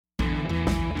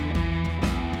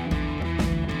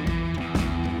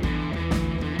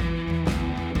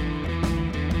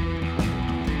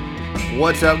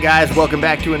What's up, guys? Welcome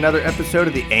back to another episode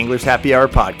of the Anglers Happy Hour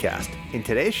podcast. In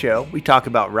today's show, we talk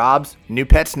about Rob's new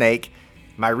pet snake,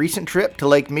 my recent trip to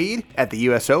Lake Mead at the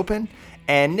U.S. Open,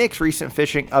 and Nick's recent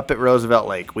fishing up at Roosevelt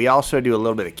Lake. We also do a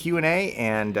little bit of Q&A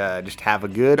and just have a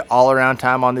good all-around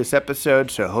time on this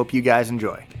episode, so hope you guys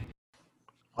enjoy.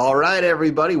 All right,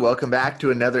 everybody, welcome back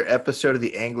to another episode of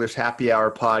the Anglers Happy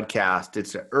Hour podcast.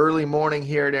 It's an early morning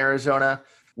here in Arizona.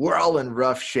 We're all in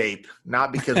rough shape,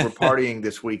 not because we're partying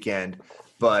this weekend,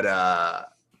 but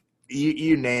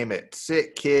you name it.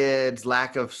 Sick kids,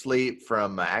 lack of sleep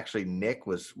from actually Nick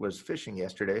was fishing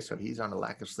yesterday, so he's on a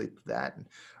lack of sleep with that. And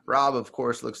Rob, of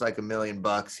course, looks like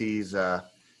 $1,000,000.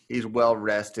 He's well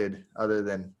rested, other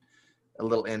than a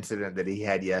little incident that he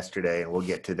had yesterday, and we'll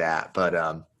get to that.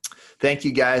 But thank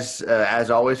you guys, as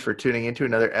always, for tuning into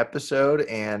another episode.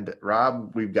 And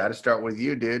Rob, we've got to start with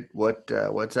you, dude.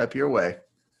 What's up your way?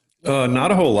 Not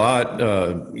a whole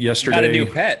lot. Yesterday. Got a new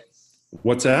pet.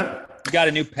 What's that? You got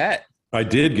a new pet. I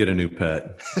did get a new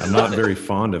pet. I'm not very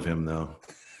fond of him, though.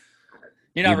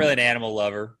 You're not really an animal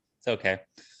lover. It's okay.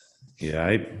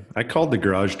 Yeah, I called the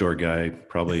garage door guy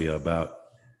probably about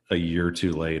a year or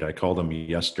two late. I called him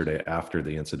yesterday after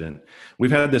the incident.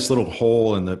 We've had this little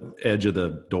hole in the edge of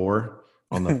the door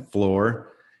on the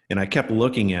floor, and I kept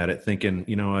looking at it thinking,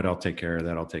 you know what, I'll take care of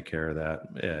that.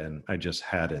 And I just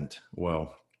hadn't.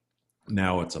 Well,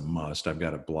 now it's a must. I've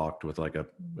got it blocked with like a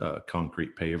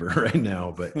concrete paver right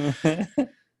now. But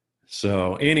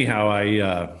so anyhow,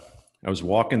 I was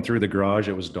walking through the garage.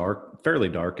 It was dark, fairly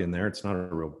dark in there. It's not a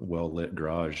real well lit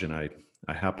garage. And I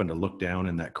happened to look down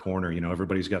in that corner. You know,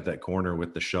 everybody's got that corner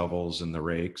with the shovels and the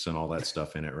rakes and all that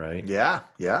stuff in it, right? Yeah.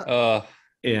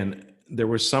 And there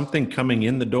was something coming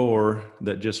in the door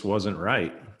that just wasn't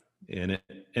right. And it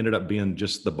ended up being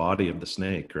just the body of the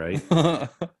snake, right?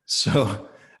 So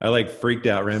I freaked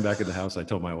out, ran back to the house. I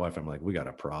told my wife, I'm like, we got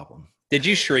a problem. Did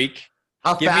you shriek?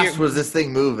 How fast was this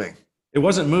thing moving? It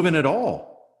wasn't moving at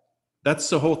all. That's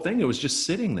the whole thing. It was just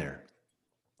sitting there.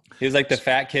 He was like the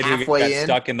fat kid who got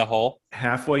stuck in the hole.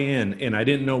 Halfway in, and I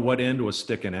didn't know what end was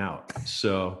sticking out.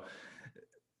 So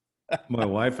my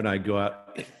wife and I go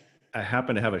out. I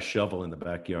happen to have a shovel in the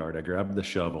backyard. I grabbed the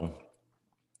shovel.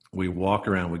 We walk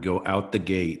around. We go out the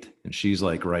gate, and she's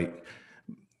like right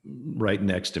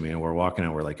next to me, and we're walking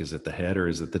out. We're like, is it the head or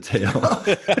is it the tail?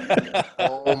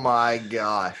 Oh my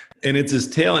gosh. And it's his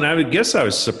tail. And I guess I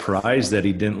was surprised that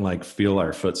he didn't feel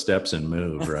our footsteps and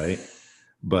move, right?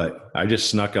 But I just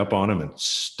snuck up on him and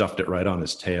stuffed it right on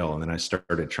his tail. And then I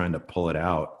started trying to pull it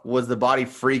out. Was the body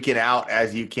freaking out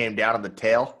as you came down on the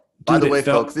tail? By the way,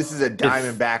 folks, this is a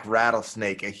diamondback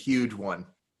rattlesnake, a huge one.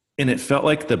 And it felt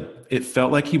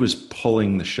like he was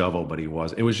pulling the shovel, but he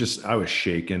wasn't. It was just, I was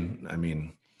shaking. I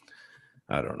mean,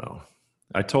 I don't know.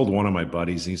 I told one of my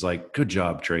buddies, he's like, good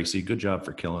job, Tracy. Good job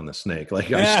for killing the snake.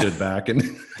 I stood back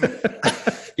and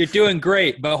you're doing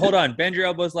great, but hold on. Bend your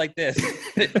elbows like this.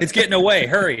 It's getting away.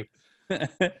 Hurry.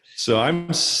 So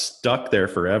I'm stuck there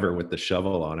forever with the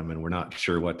shovel on him, and we're not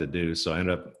sure what to do. So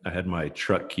I had my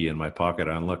truck key in my pocket.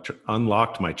 I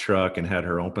unlocked my truck and had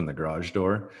her open the garage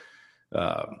door.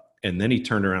 And then he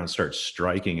turned around and started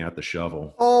striking at the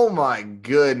shovel. Oh my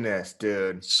goodness,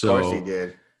 dude. Of course he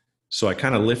did. So I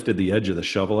kind of lifted the edge of the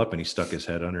shovel up, and he stuck his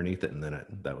head underneath it, and then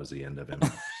that was the end of him.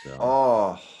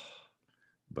 So.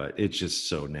 But it's just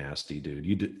so nasty, dude.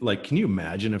 Can you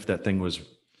imagine if that thing was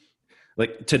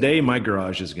today? My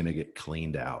garage is going to get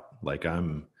cleaned out. My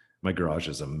garage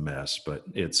is a mess, but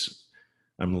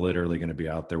I'm literally going to be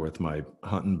out there with my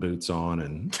hunting boots on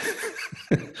and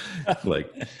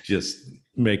just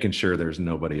making sure there's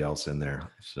nobody else in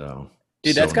there. So,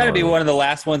 dude, that's got to be one of the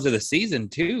last ones of the season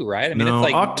too, right? I mean,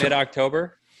 it's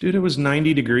mid-October. Dude, it was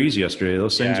 90 degrees yesterday.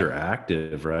 Those things are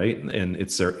active, right? And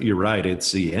you're right.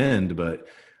 It's the end, but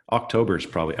October is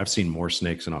probably, I've seen more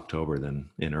snakes in October than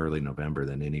in early November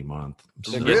than any month.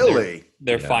 So, really?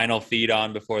 Their final feed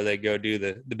on before they go do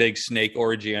the big snake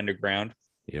orgy underground.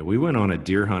 Yeah, we went on a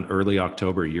deer hunt early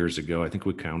October years ago. I think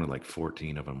we counted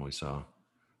 14 of them we saw.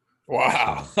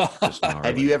 Wow.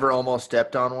 Have you ever almost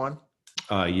stepped on one?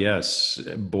 Yes.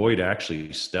 Boyd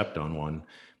actually stepped on one.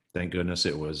 Thank goodness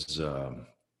it was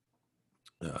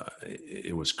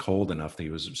cold enough that he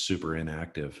was super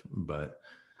inactive. But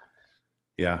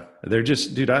yeah, they're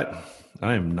just, dude, I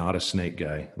am not a snake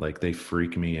guy. They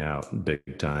freak me out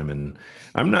big time. And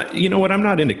I'm not, you know what? I'm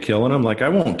not into killing them. I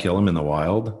won't kill them in the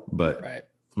wild, but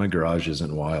my garage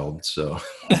isn't wild. So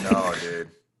no,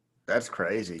 dude, that's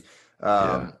crazy.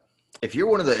 If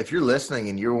you're listening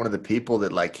and you're one of the people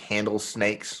that handles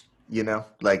snakes,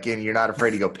 and you're not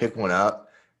afraid to go pick one up,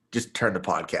 just turn the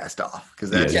podcast off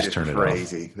because that's just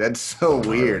crazy. That's so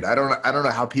weird. I don't know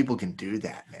how people can do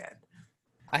that, man.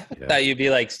 I thought you'd be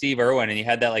like Steve Irwin and you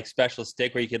had that like special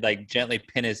stick where you could like gently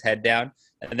pin his head down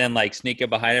and then like sneak up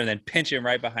behind him and then pinch him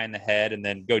right behind the head and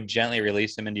then go gently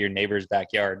release him into your neighbor's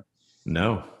backyard.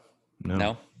 No.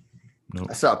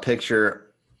 I saw a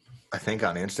picture, I think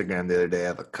on Instagram the other day,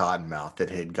 of a cottonmouth that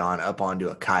had gone up onto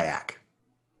a kayak.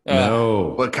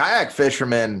 No. Well, kayak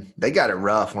fishermen, they got it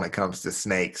rough when it comes to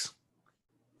snakes.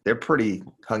 They're pretty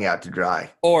hung out to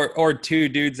dry. Or two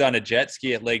dudes on a jet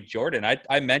ski at Lake Jordan.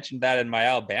 I mentioned that in my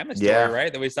Alabama story,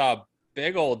 right? That we saw a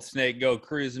big old snake go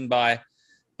cruising by.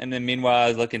 And then meanwhile, I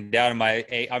was looking down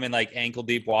I'm in like ankle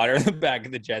deep water in the back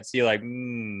of the jet ski, like,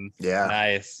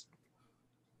 nice.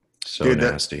 So dude,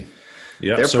 nasty.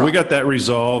 Yeah. So we got that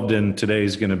resolved, and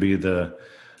today's going to be the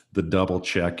double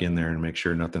check in there and make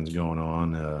sure nothing's going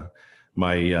on.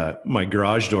 My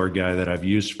garage door guy that I've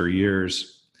used for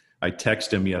years, I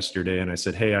texted him yesterday and I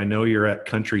said, "Hey, I know you're at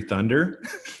Country Thunder,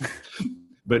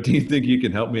 but do you think you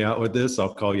can help me out with this?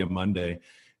 I'll call you Monday."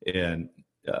 And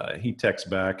he texts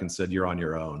back and said, "You're on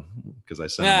your own," because I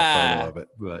sent him a photo of it.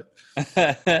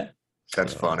 But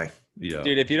that's funny. Yeah,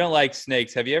 dude, if you don't like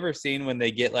snakes, have you ever seen when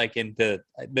they get like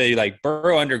they like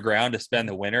burrow underground to spend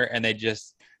the winter and they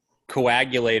just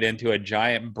coagulate into a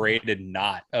giant braided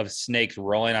knot of snakes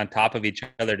rolling on top of each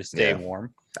other to stay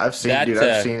warm? I've seen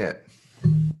it.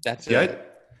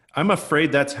 I'm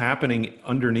afraid that's happening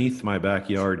underneath my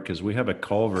backyard because we have a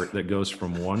culvert that goes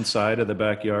from one side of the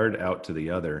backyard out to the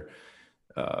other,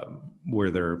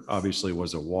 where there obviously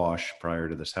was a wash prior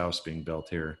to this house being built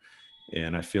here.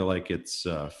 And I feel like it's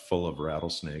full of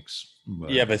rattlesnakes.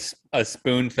 You have a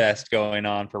spoon fest going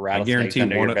on for rattlesnakes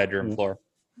under your bedroom floor.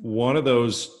 One of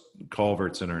those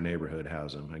culverts in our neighborhood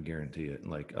has them. I guarantee it.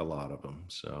 Like a lot of them.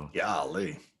 So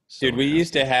golly. Dude, we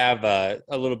used to have a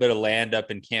little bit of land up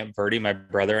in Camp Verde, my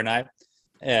brother and I.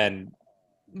 And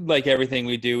like everything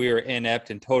we do, we were inept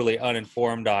and totally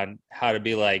uninformed on how to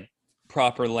be like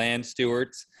proper land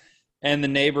stewards. And the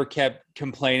neighbor kept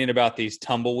complaining about these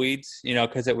tumbleweeds,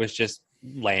 because it was just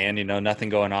land, nothing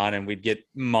going on. And we'd get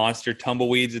monster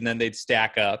tumbleweeds and then they'd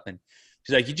stack up. And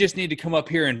she's like, "You just need to come up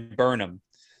here and burn them."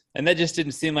 And that just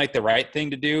didn't seem like the right thing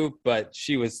to do. But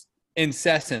she was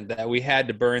incessant that we had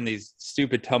to burn these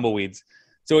stupid tumbleweeds.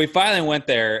 So we finally went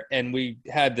there and we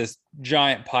had this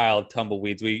giant pile of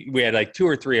tumbleweeds. We had like 2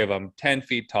 or 3 of them, 10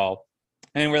 feet tall.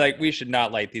 And we're like, we should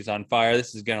not light these on fire.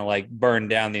 This is going to like burn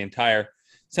down the entire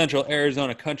central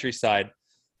Arizona countryside.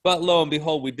 But lo and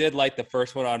behold, we did light the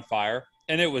first one on fire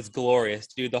and it was glorious,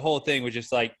 dude. The whole thing was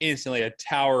just like instantly a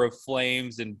tower of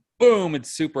flames and boom,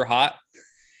 it's super hot.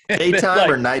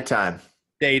 Daytime or nighttime?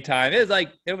 Daytime.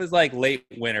 It was like late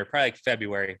winter, probably like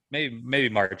February, maybe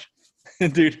March.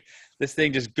 Dude, this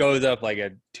thing just goes up like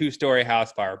a 2-story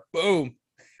house fire. Boom.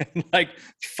 And like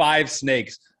 5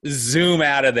 snakes zoom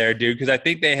out of there, dude, because I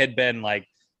think they had been like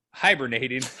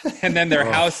hibernating and then their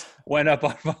house went up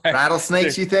on fire.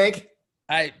 Rattlesnakes, you think?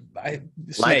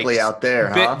 Likely out there,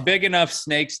 huh? Big enough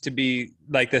snakes to be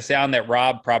like the sound that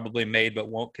Rob probably made but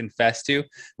won't confess to.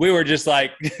 We were just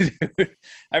like,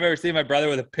 I've ever seen my brother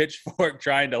with a pitchfork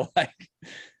trying to like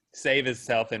save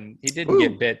himself, and he didn't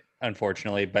get bit,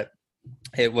 unfortunately. But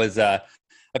it was, I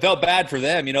felt bad for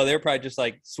them. They were probably just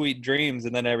like sweet dreams,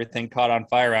 and then everything caught on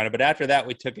fire on it. But after that,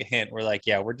 we took a hint. We're like,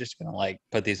 yeah, we're just gonna like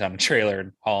put these on a trailer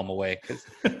and haul them away because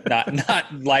not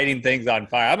lighting things on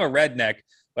fire. I'm a redneck,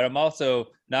 but I'm also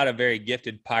not a very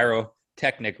gifted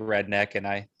pyrotechnic redneck, and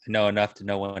I know enough to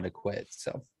know when to quit.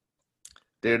 So,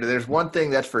 dude, there's one thing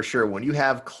that's for sure: when you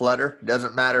have clutter, it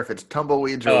doesn't matter if it's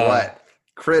tumbleweeds or what,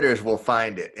 critters will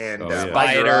find it. And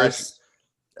spiders.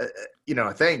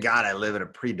 Thank God I live in a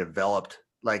pre-developed.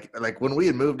 Like when we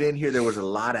had moved in here, there was a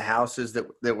lot of houses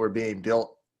that were being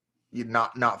built,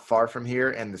 not far from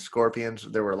here, and the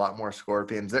scorpions. There were a lot more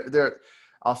scorpions.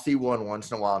 I'll see one once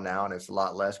in a while now, and it's a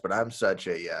lot less. But I'm such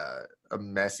a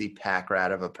messy pack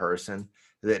rat of a person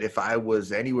that if I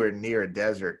was anywhere near a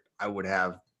desert, I would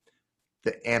have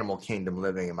the animal kingdom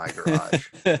living in my garage.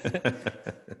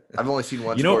 I've only seen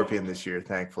one scorpion this year,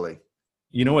 thankfully.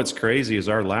 What's crazy is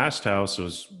our last house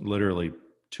was literally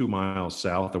 2 miles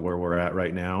south of where we're at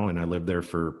right now, and I lived there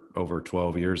for over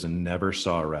 12 years and never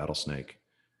saw a rattlesnake.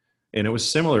 And it was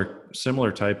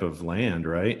similar type of land,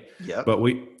 right? Yeah. But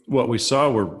what we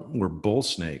saw were bull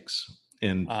snakes,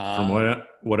 and from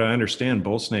what I understand,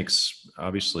 bull snakes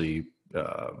obviously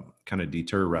kind of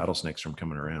deter rattlesnakes from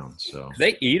coming around. So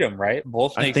they eat them, right? Bull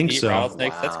snakes I think eat so.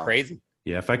 rattlesnakes. Wow. That's crazy.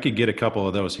 Yeah, if I could get a couple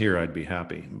of those here, I'd be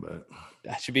happy. But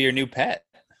that should be your new pet.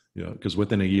 Yeah, because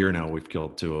within a year now we've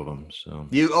killed 2 of them. So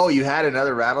you had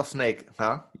another rattlesnake,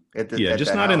 huh?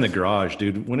 Just not in the garage,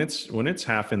 dude. When it's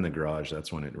half in the garage,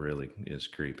 that's when it really is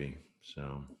creepy.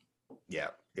 So yeah,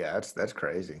 that's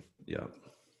crazy. Yeah.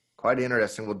 Quite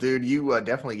interesting. Well, dude, you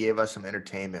definitely gave us some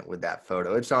entertainment with that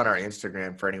photo. It's on our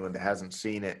Instagram for anyone that hasn't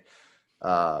seen it.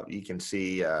 You can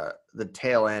see the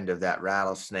tail end of that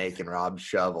rattlesnake and Rob's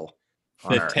shovel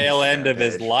on The our tail end Instagram of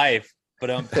his page. life.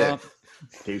 Pump.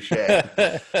 Touche.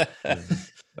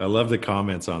 I love the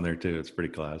comments on there too. It's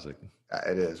pretty classic.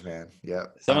 It is, man.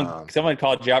 Yep. Someone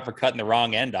called you out for cutting the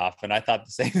wrong end off, and I thought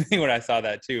the same thing when I saw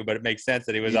that too. But it makes sense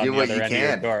that he was on the other end of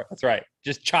your door. That's right.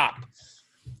 Just chop.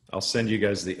 I'll send you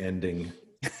guys the ending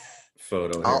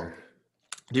photo here.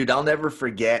 Dude, I'll never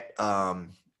forget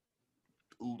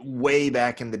way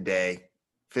back in the day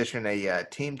fishing a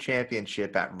team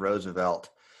championship at Roosevelt.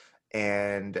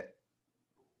 And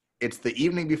it's the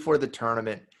evening before the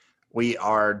tournament. We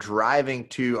are driving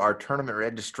to our tournament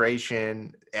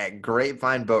registration at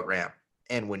Grapevine Boat Ramp.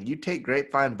 And when you take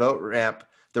Grapevine Boat Ramp,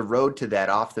 the road to that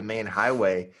off the main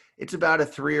highway, it's about a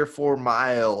 3 or 4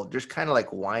 mile, just kind of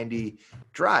like windy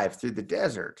drive through the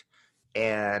desert.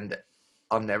 And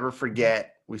I'll never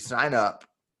forget, we sign up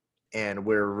and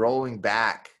we're rolling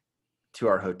back to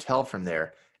our hotel from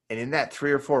there. And in that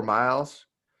 3 or 4 miles,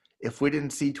 if we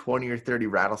didn't see 20 or 30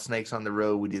 rattlesnakes on the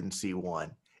road, we didn't see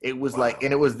one. It was like,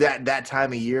 and it was that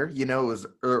time of year, you know, it was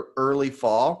early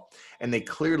fall, and they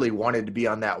clearly wanted to be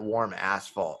on that warm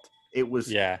asphalt. It was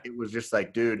just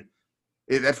like, dude,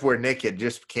 that's where Nick had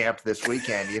just camped this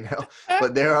weekend, you know,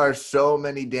 but there are so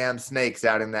many damn snakes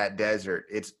out in that desert.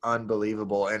 It's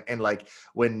unbelievable. And like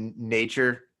when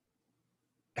nature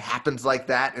happens like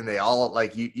that and they all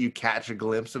like, you catch a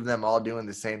glimpse of them all doing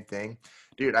the same thing.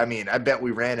 Dude, I mean, I bet we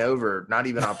ran over, not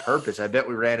even on purpose. I bet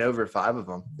we ran over 5 of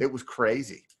them. It was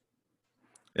crazy.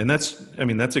 And that's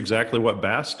exactly what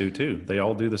bass do too. They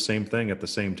all do the same thing at the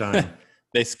same time.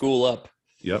 They school up.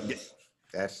 Yep.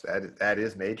 That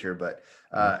is nature, but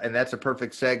and that's a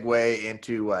perfect segue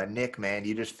into Nick, man.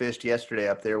 You just fished yesterday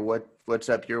up there. What's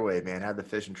up your way, man? How'd the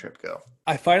fishing trip go?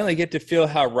 I finally get to feel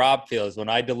how Rob feels when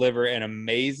I deliver an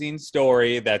amazing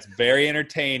story that's very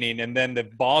entertaining, and then the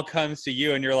ball comes to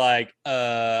you, and you're like,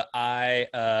 no, I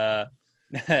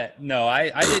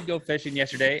did go fishing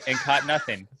yesterday and caught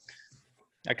nothing.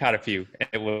 I caught a few.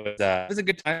 It was a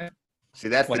good time. See,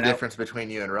 that's the difference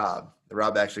between you and Rob.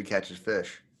 Rob actually catches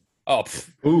fish. Oh,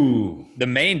 ooh! The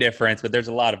main difference, but there's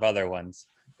a lot of other ones.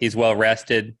 He's well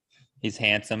rested. He's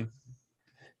handsome.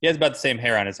 He has about the same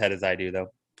hair on his head as I do, though.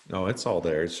 No, it's all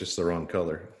there. It's just the wrong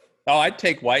color. Oh, I'd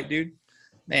take white, dude.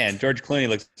 Man, George Clooney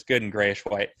looks good in grayish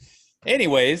white.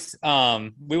 Anyways,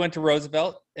 we went to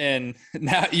Roosevelt, and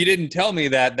now you didn't tell me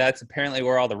that that's apparently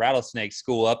where all the rattlesnakes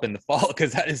school up in the fall,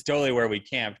 because that is totally where we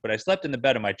camped. But I slept in the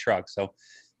bed of my truck, so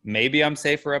maybe I'm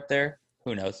safer up there.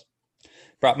 Who knows?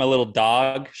 Brought my little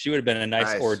dog. She would have been a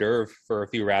nice hors d'oeuvre for a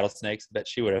few rattlesnakes. Bet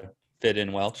she would have fit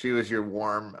in well. She was your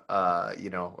warm,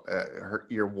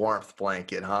 your warmth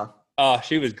blanket, huh? Oh,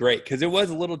 she was great because it was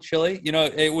a little chilly. You know,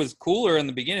 it was cooler in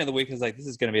the beginning of the week. I was like, this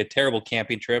is going to be a terrible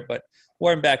camping trip, but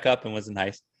warmed back up and was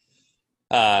nice.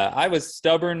 I was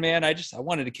stubborn, man. I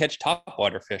wanted to catch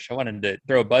topwater fish. I wanted to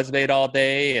throw a buzzbait all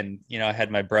day. And, you know, I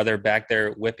had my brother back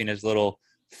there whipping his little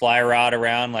fly rod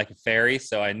around like a fairy.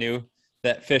 So I knew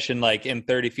that fishing like in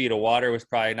 30 feet of water was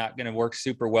probably not going to work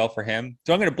super well for him.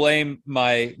 So I'm going to blame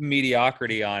my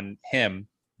mediocrity on him.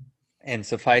 And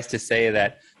suffice to say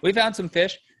that we found some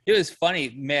fish. It was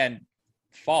funny, man,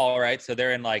 fall, right? So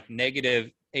they're in like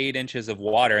 -8 inches of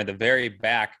water in the very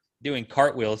back doing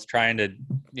cartwheels, trying to,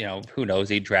 you know, who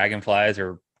knows, eat dragonflies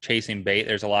or chasing bait.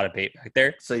 There's a lot of bait back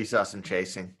there. So you saw some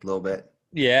chasing a little bit.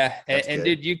 Yeah. And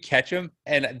did you catch them?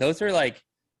 And those are like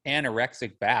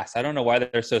anorexic bass. I don't know why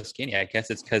they're so skinny. I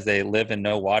guess it's because they live in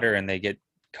no water and they get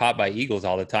caught by eagles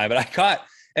all the time. But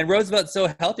and Roosevelt's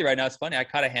so healthy right now. It's funny. I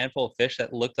caught a handful of fish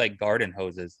that looked like garden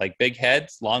hoses, like big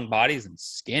heads, long bodies, and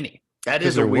skinny. That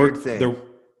is a weird thing.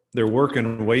 They're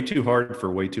working way too hard for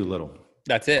way too little.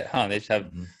 That's it, huh? They just have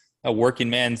a working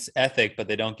man's ethic, but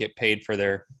they don't get paid for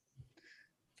their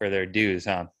dues,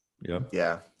 huh? Yep.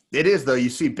 Yeah. It is, though. You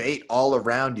see bait all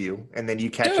around you, and then you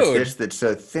catch a fish that's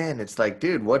so thin. It's like,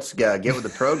 dude, get with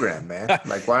the program, man.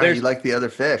 Like, why aren't you like the other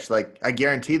fish? Like, I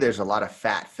guarantee there's a lot of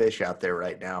fat fish out there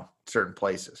right now, certain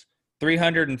places.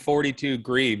 342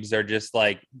 grebes are just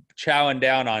like chowing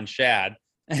down on shad,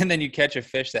 and then you catch a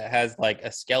fish that has like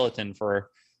a skeleton for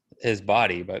his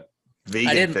body. But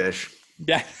vegan fish.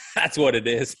 Yeah, that's what it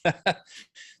is.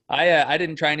 I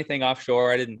didn't try anything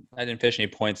offshore. I didn't fish any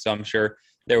points, so I'm sure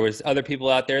there was other people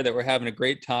out there that were having a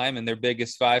great time, and their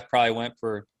biggest 5 probably went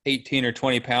for 18 or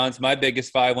 20 pounds. My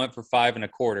biggest 5 went for 5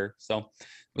 1/4. So it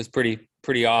was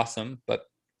pretty awesome. But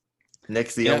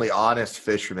Nick's the only honest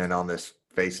fisherman on this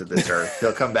face of this earth.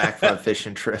 He'll come back from a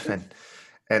fishing trip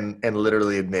and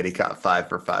literally admit he caught 5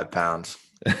 for 5 pounds.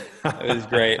 It was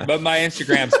great. But my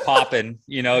Instagram's popping.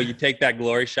 You know, you take that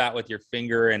glory shot with your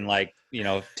finger and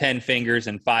 10 fingers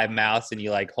and 5 mouths, and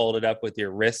you hold it up with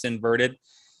your wrists inverted.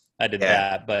 I did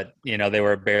that, but they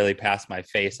were barely past my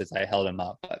face as I held them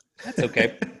up. But that's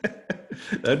okay.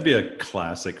 That'd be a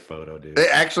classic photo, dude. It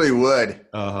actually would.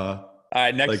 Uh-huh. All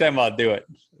right, next time I'll do it.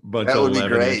 That would be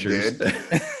great, dude.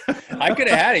 I could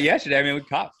have had it yesterday. I mean, we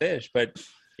caught fish, but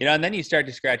and then you start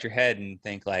to scratch your head and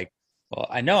think well,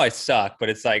 I know I suck, but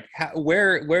it's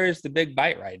where is the big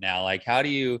bite right now? How do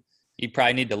you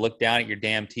probably need to look down at your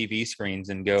damn TV screens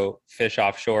and go fish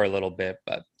offshore a little bit,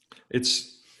 but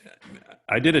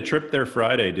I did a trip there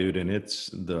Friday, dude, and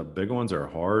the big ones are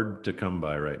hard to come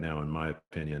by right now, in my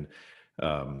opinion.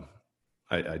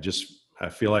 I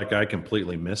feel like I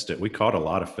completely missed it. We caught a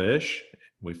lot of fish.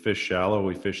 We fished shallow,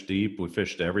 we fished deep, we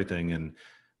fished everything, and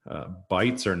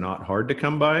bites are not hard to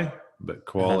come by, but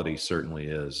quality certainly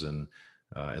is, and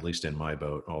at least in my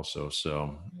boat also.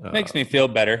 So makes me feel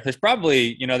better. There's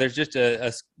probably there's just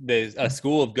a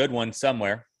school of good ones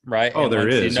somewhere, right? Oh, there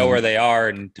is. You know where they are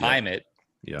and time it.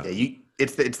 Yeah.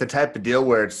 It's the type of deal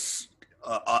where it's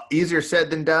easier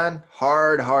said than done.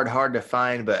 Hard to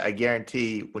find, but I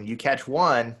guarantee when you catch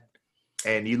one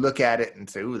and you look at it and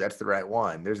say, "Ooh, that's the right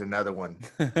one," there's another one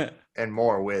and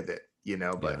more with it.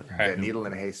 But the needle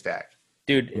in a haystack.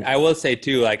 Dude, I will say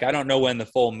too, I don't know when the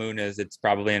full moon is. It's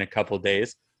probably in a couple of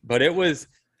days, but it was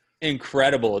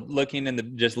incredible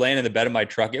looking just laying in the bed of my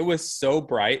truck. It was so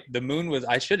bright. The moon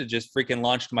I should have just freaking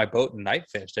launched my boat and night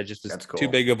fished. I just was too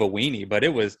big of a weenie, but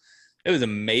it was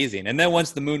amazing. And then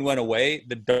once the moon went away,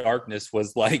 the darkness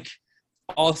was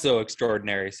also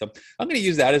extraordinary. So I'm going to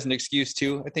use that as an excuse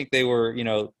too. I think they were,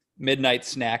 midnight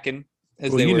snacking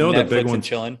as they were Netflix and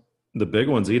chilling. The big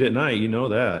ones eat at night. You know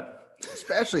that.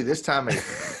 Especially this time of year.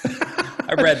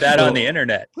 I read that on the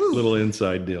internet. Little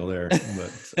inside deal there.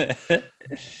 But.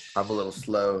 I'm a little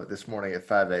slow this morning at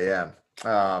 5 a.m.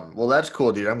 Well, that's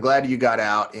cool, dude. I'm glad you got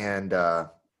out and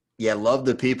love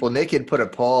the people. Nick had put a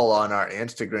poll on our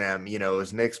Instagram,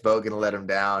 is Nick's boat going to let him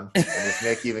down? And is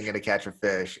Nick even going to catch a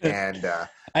fish? And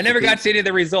I never got to see any of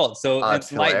the results, so it's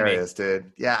hilarious,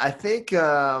 dude. Yeah, I think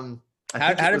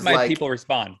how did my people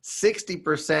respond?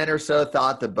 60% or so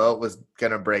thought the boat was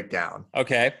going to break down.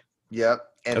 Okay. Yep.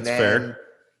 And that's then fair.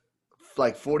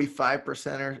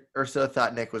 45% or so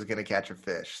thought Nick was going to catch a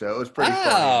fish. So it was pretty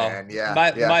funny, man. Yeah.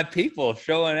 My people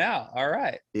showing out. All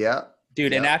right. Yeah.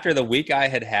 Dude, and after the week I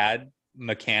had,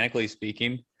 mechanically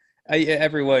speaking,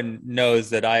 everyone knows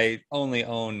that I only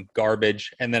own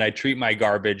garbage, and then I treat my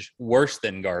garbage worse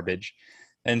than garbage.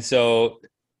 And so,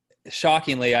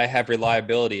 shockingly, I have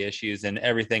reliability issues in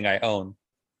everything I own.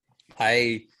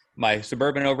 My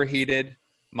Suburban overheated.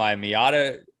 My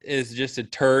Miata is just a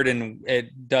turd, and it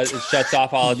shuts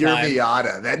off all the time. Your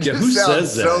Miata. That just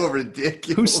sounds so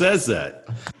ridiculous. Who says that?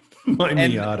 My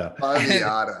Miata. My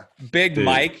Miata. Big Dude.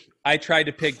 Mike. I tried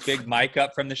to pick Big Mike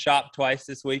up from the shop twice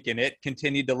this week, and it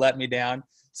continued to let me down.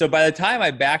 So by the time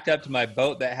I backed up to my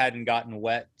boat that hadn't gotten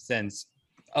wet since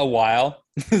a while,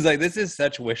 I was like, this is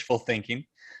such wishful thinking.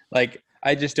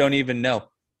 I just don't even know.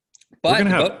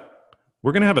 But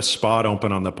we're gonna have a spot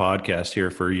open on the podcast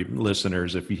here for you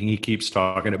listeners if he keeps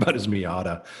talking about his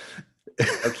Miata.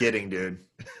 No kidding, dude.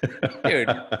 Dude,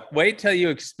 wait till you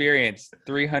experience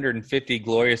 350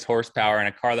 glorious horsepower in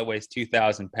a car that weighs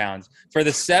 2,000 pounds. For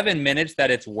the 7 minutes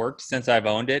that it's worked since I've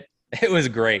owned it, it was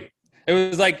great. It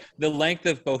was the length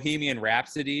of Bohemian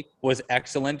Rhapsody was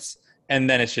excellence, and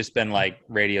then it's just been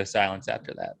radio silence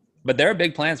after that. But there are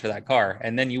big plans for that car,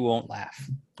 and then you won't laugh.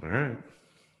 All right.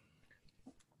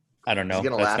 I don't know. He's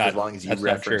going to laugh as long as you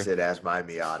reference it as my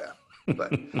Miata.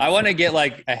 But I want to get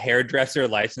a hairdresser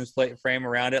license plate frame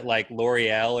around it, like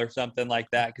L'Oreal or something like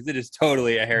that, because it is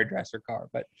totally a hairdresser car.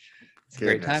 But it's a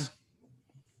great time.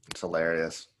 It's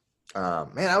hilarious. Man,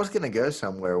 I was gonna go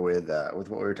somewhere with what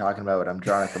we were talking about, but I'm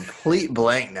drawing a complete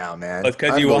blank now, man. That's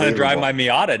because you want to drive my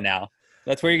Miata now.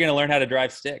 That's where you're gonna learn how to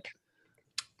drive stick.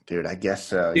 Dude, I guess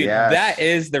so. Dude, yeah. That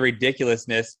is the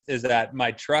ridiculousness, is that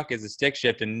my truck is a stick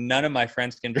shift and none of my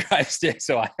friends can drive stick,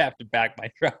 so I have to back my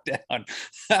truck down.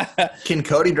 Can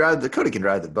Cody drive Cody can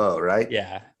drive the boat, right?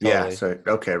 Yeah. Totally. Yeah. So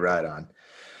okay, right on.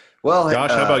 Well,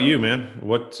 Josh, how about you, man?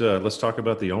 Let's talk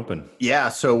about the Open. Yeah.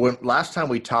 So last time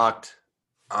we talked,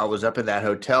 I was up in that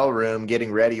hotel room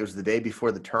getting ready. It was the day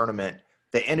before the tournament.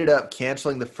 They ended up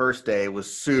canceling the first day. It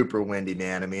was super windy,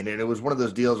 man. I mean, and it was one of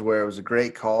those deals where it was a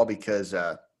great call because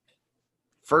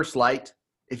first light,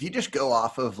 if you just go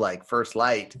off of first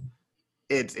light,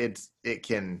 it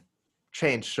can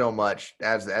change so much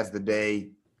as the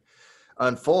day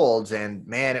unfolds. And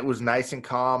man, it was nice and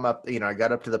calm up. I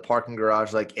got up to the parking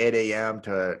garage like 8 a.m.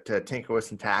 to tinker with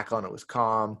some tackle, and it was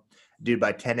calm. Dude,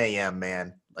 by 10 a.m.,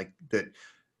 man, like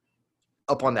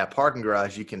up on that parking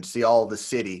garage, you can see all the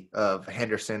city of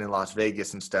Henderson and Las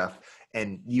Vegas and stuff,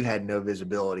 and you had no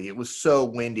visibility. It was so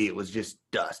windy. It was just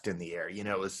dust in the air.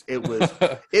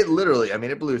 It literally, I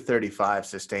mean, it blew 35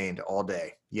 sustained all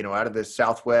day, out of the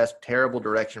southwest, terrible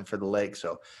direction for the lake.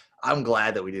 So I'm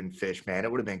glad that we didn't fish, man.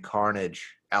 It would have been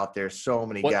carnage out there. So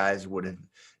many guys would have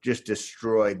just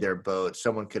destroyed their boats.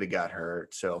 Someone could have got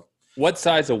hurt. So what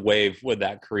size of wave would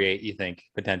that create, you think,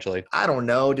 potentially? I don't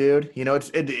know, dude.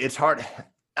 It's hard.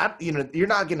 You're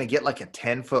not going to get like a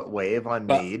 10-foot wave on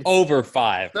Mead. Over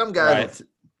 5. Some guys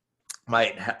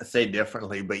might say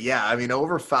differently, but yeah, I mean,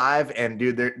 over 5, and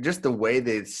dude, they're just the way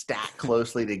they stack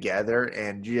closely together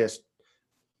and just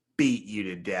beat you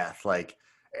to death. Like,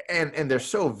 and they're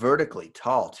so vertically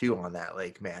tall too on that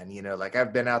lake, man. Like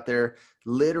I've been out there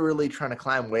literally trying to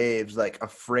climb waves, like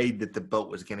afraid that the boat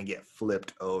was going to get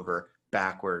flipped over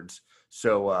backwards.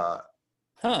 So,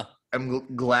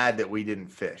 I'm glad that we didn't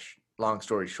fish. Long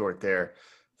story short there.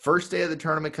 First day of the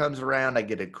tournament comes around. I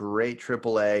get a great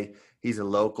AAA. He's a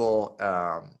local,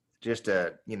 just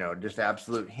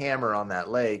absolute hammer on that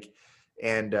lake.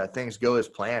 And things go as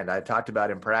planned. I talked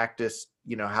about in practice,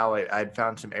 how I'd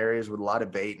found some areas with a lot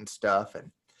of bait and stuff.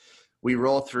 And we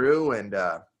roll through, and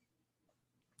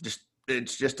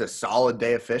it's just a solid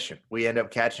day of fishing. We end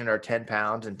up catching our 10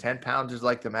 pounds, and 10 pounds is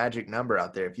like the magic number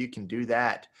out there. If you can do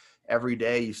that every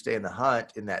day, you stay in the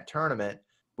hunt in that tournament,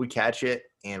 we catch it,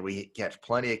 and we catch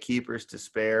plenty of keepers to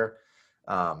spare.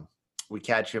 We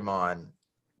catch them on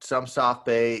some soft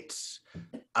baits.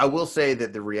 I will say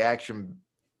that the reaction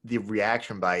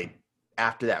bite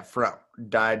after that front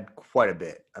died quite a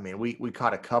bit. I mean, we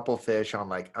caught a couple fish on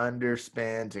like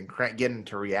underspins and getting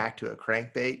to react to a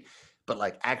crankbait, but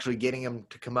like actually getting them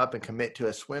to come up and commit to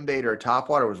a swim bait or a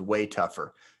topwater was way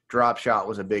tougher. Drop shot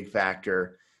was a big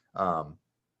factor.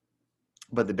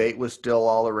 But the bait was still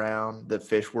all around. The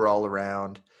fish were all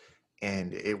around,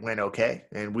 and it went okay.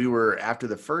 And we were, after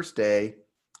the first day,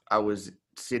 I was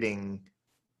sitting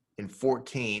in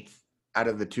 14th out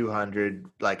of the 200,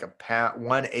 like a pound,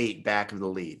 1/8 back of the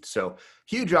lead. So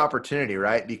huge opportunity,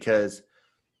 right? Because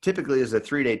typically it's a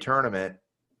 3-day tournament,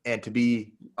 and to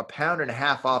be a pound and a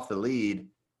half off the lead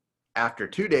after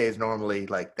 2 days, normally,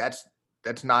 like that's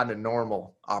not a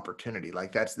normal opportunity.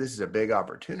 Like this is a big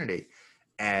opportunity.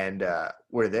 And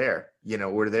we're there,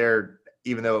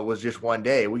 even though it was just 1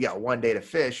 day. We got 1 day to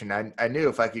fish, and I knew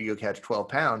if I could go catch 12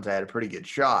 pounds, I had a pretty good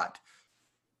shot.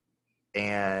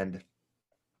 And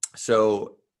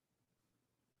so,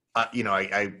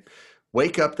 I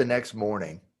wake up the next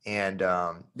morning, and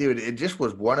dude, it just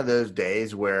was one of those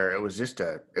days where it was just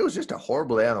a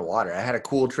horrible day on the water. I had a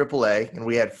cool AAA, and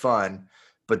we had fun,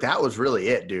 but that was really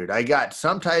it, dude. I got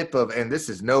some type of, and this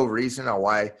is no reason on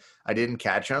why I didn't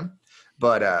catch them,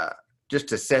 but just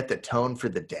to set the tone for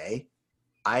the day,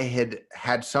 I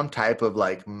had some type of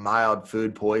like mild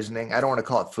food poisoning. I don't want to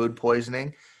call it food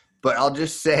poisoning, but I'll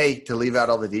just say, to leave out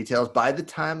all the details, by the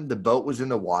time the boat was in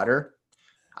the water,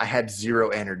 I had zero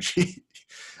energy.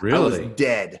 Really? I was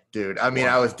dead, dude. I mean,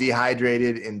 wow. I was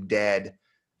dehydrated and dead.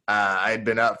 I had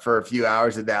been up for a few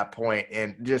hours at that point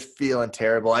and just feeling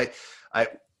terrible.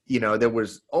 There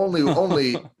was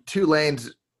only 2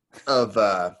 lanes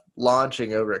of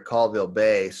launching over at Colville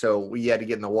Bay, so we had to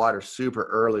get in the water super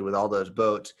early with all those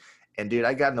boats. And dude,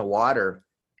 I got in the water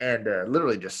and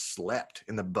literally just slept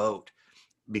in the boat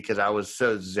because I was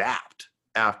so zapped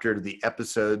after the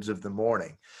episodes of the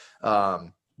morning.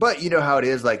 But you know how it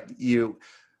is, like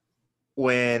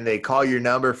when they call your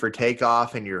number for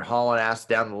takeoff and you're hauling ass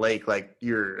down the lake, like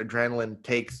your adrenaline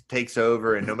takes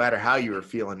over, and no matter how you were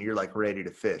feeling, you're like ready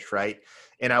to fish, right?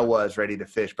 And I was ready to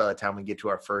fish by the time we get to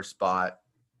our first spot.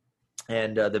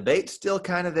 And the bait's still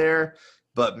kind of there,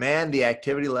 but man, the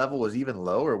activity level was even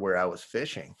lower where I was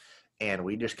fishing. And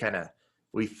we just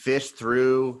we fished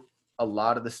through a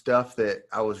lot of the stuff that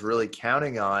I was really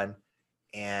counting on.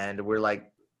 And we're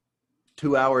like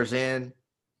 2 hours in.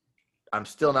 I'm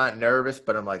still not nervous,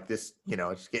 but I'm like this,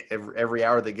 it's every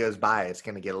hour that goes by, it's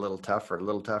going to get a little tougher, a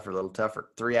little tougher, a little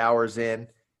tougher. 3 hours in,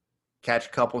 catch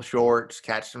a couple shorts,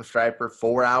 catch some striper.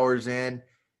 4 hours in,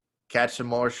 catch some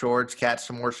more shorts, catch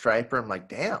some more striper. I'm like,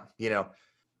 damn,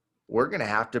 we're going to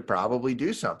have to probably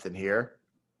do something here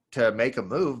to make a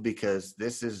move, because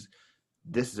this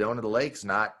zone of the lake's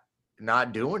not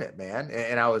doing it, man.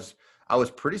 And I was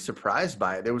pretty surprised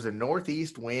by it. There was a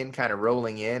northeast wind kind of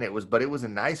rolling in. But it was a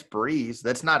nice breeze.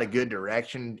 That's not a good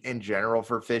direction in general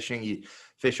for fishing.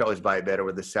 Fish always bite better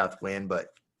with the south wind, but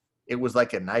it was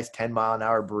like a nice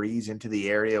 10-mile-an-hour breeze into the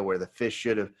area where the fish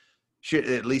should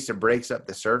at least it breaks up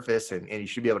the surface and you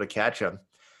should be able to catch them.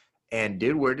 And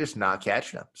dude, we're just not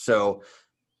catching them. So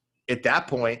at that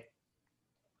point,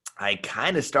 I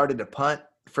kind of started to punt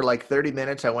for like 30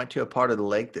 minutes. I went to a part of the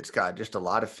lake that's got just a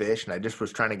lot of fish, and I just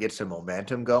was trying to get some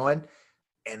momentum going.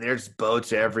 And there's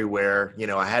boats everywhere. You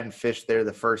know, I hadn't fished there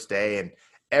the first day, and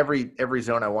every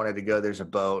zone I wanted to go, there's a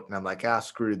boat. And I'm like,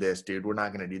 screw this, dude. We're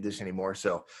not going to do this anymore.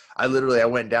 So I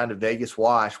went down to Vegas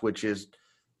Wash, which it's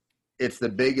the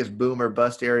biggest boomer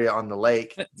bust area on the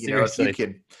lake. You know,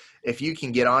 if you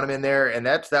can get on them in there. And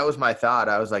that was my thought.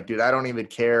 I was like, dude, I don't even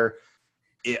care.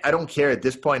 I don't care at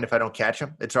this point if I don't catch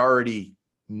them. It's already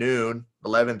noon,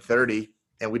 11:30,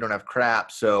 and we don't have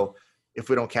crap. So if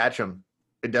we don't catch them,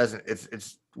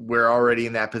 we're already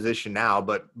in that position now.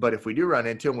 But if we do run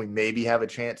into them, we maybe have a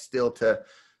chance still to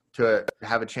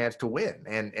have a chance to win.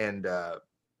 And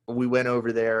we went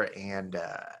over there, and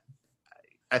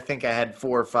I think I had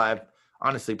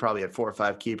probably had 4 or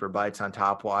 5 keeper bites on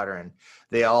topwater, and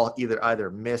they all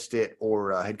either missed it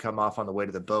or had come off on the way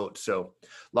to the boat. So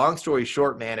long story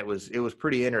short, man, it was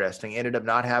pretty interesting. Ended up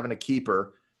not having a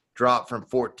keeper, dropped from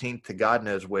 14th to God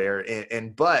knows where.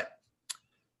 But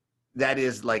that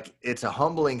is like, it's a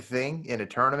humbling thing in a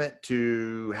tournament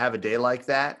to have a day like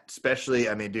that, especially,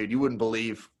 I mean, dude, you wouldn't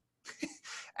believe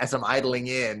as I'm idling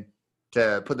in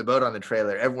to put the boat on the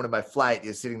trailer, everyone in my flight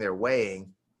is sitting there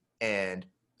weighing, and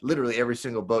literally every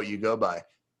single boat you go by,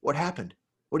 what happened?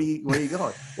 Where are you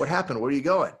going? What happened? Where are you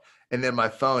going? And then my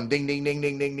phone, ding, ding, ding,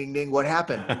 ding, ding, ding, ding. What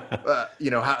happened? Why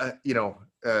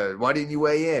didn't you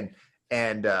weigh in?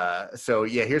 And so,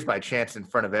 yeah, here's my chance in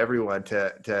front of everyone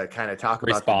to kind of talk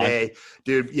about the day.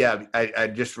 Dude, yeah, I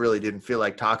just really didn't feel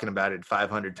like talking about it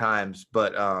 500 times.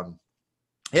 But,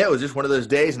 yeah, it was just one of those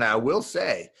days. And I will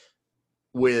say,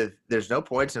 there's no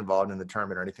points involved in the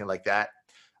tournament or anything like that,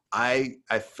 I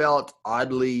felt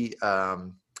oddly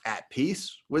at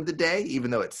peace with the day,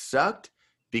 even though it sucked,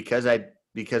 because I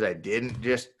didn't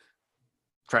just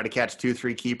try to catch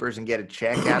 2-3 keepers and get a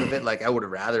check out of it. Like, I would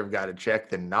have rather have got a check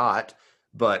than not.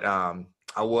 But I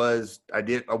was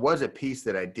at peace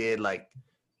that I did like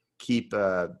keep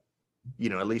at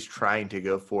least trying to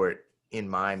go for it in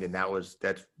mind, and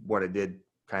that's what I did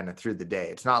kind of through the day.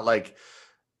 It's not like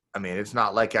I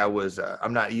was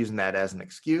I'm not using that as an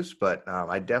excuse, but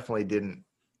I definitely didn't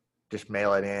just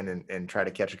mail it in and try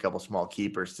to catch a couple small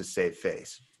keepers to save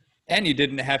face. And you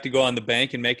didn't have to go on the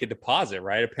bank and make a deposit,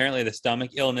 right? Apparently the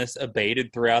stomach illness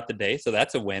abated throughout the day, so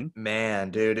that's a win. Man,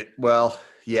 dude.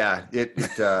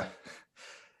 The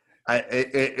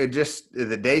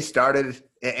day started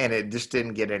and it just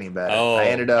didn't get any better. Oh, I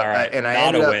ended up, all right.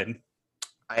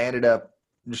 I ended up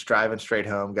just driving straight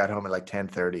home, got home at like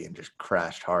 10:30 and just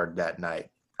crashed hard that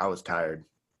night. I was tired.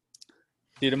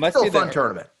 Dude, it must Still be a fun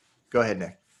tournament. Go ahead,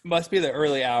 Nick. Must be the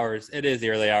early hours. It is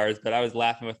the early hours, but I was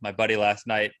laughing with my buddy last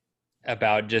night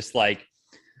about just like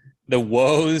the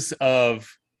woes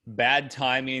of bad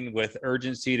timing with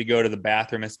urgency to go to the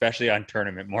bathroom, especially on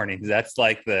tournament mornings. That's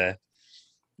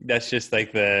just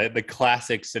like the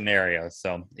classic scenario.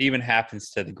 So even happens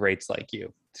to the greats like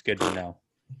you. It's good to know.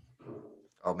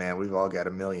 Oh man, we've all got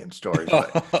a million stories.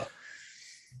 But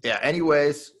yeah.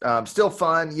 Anyways, still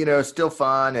fun.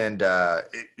 And I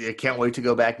can't wait to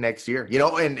go back next year.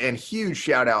 And huge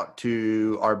shout out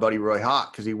to our buddy Roy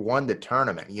Hawk because he won the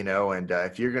tournament. And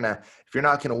if you're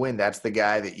not gonna win, that's the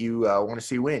guy that you want to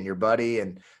see win. Your buddy,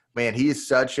 and man, he is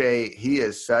such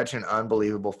an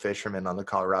unbelievable fisherman on the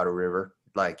Colorado River.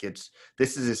 Like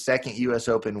this is his second U.S.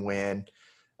 Open win.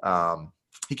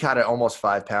 He caught an almost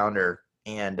 5-pounder.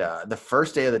 And the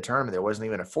first day of the tournament, there wasn't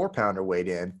even a 4-pounder weighed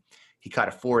in. He caught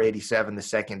a 487 the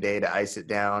second day to ice it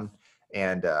down.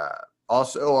 And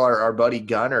also our buddy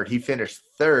Gunner, he finished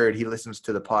third. He listens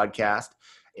to the podcast.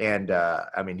 And,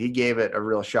 he gave it a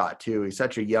real shot, too. He's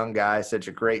such a young guy, such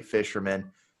a great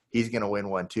fisherman. He's going to win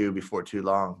one, too, before too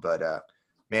long. But,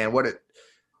 man, what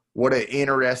an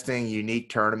interesting, unique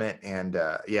tournament. And,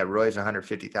 Roy's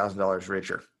 $150,000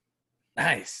 richer.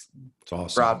 Nice. It's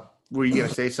awesome. Rob, were you going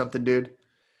to say something, dude?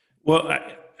 Well,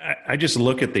 I just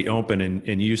look at the Open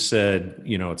and you said,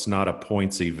 it's not a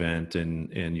points event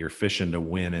and you're fishing to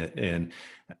win it. And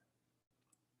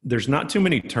there's not too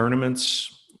many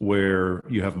tournaments where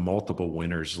you have multiple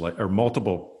winners or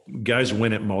multiple guys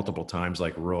win it multiple times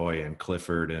like Roy and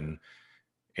Clifford and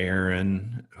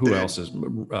Aaron. Who else is?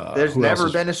 There's never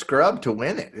been a scrub to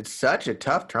win it. It's such a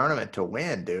tough tournament to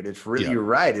win, dude. It's really, You're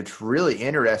right. It's really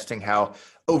interesting how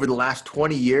over the last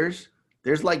 20 years,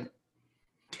 there's like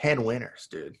 10 winners,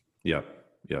 dude. Yeah.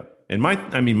 And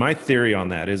my theory on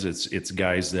that is it's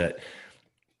guys that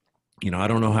I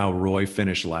don't know how Roy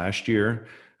finished last year,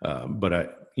 but I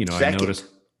Second. noticed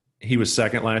he was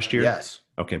second last year. Yes.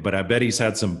 Okay, but I bet he's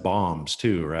had some bombs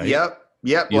too, right? Yep.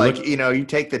 You You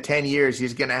take the 10 years,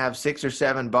 he's going to have 6 or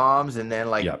 7 bombs and then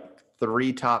Yep.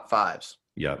 3 top 5s.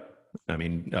 Yep. I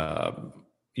mean,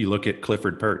 you look at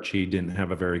Clifford Perch. He didn't have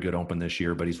a very good Open this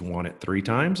year, but he's won it 3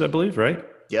 times, I believe, right?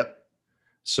 Yep.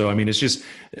 So, I mean, it's just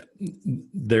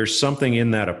there's something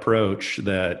in that approach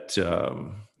that,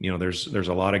 there's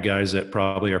a lot of guys that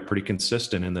probably are pretty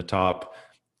consistent in the top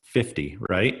 50,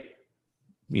 right?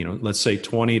 Let's say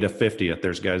 20 to 50th.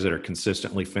 There's guys that are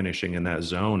consistently finishing in that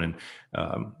zone, and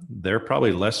they're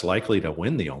probably less likely to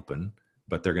win the Open,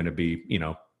 but they're going to be,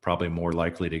 probably more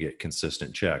likely to get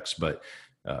consistent checks. But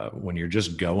when you're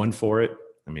just going for it,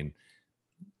 I mean,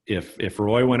 if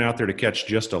Roy went out there to catch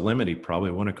just a limit, he probably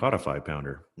wouldn't have caught a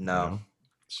 5-pounder. No.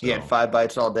 So, he had 5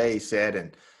 bites all day, he said.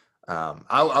 And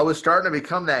I was starting to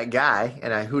become that guy,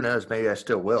 and who knows, maybe I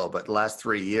still will. But the last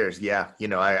 3 years,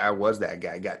 I was that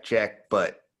guy, got checked,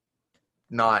 but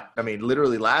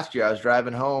literally last year I was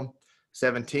driving home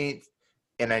 17th,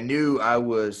 and I knew I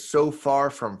was so far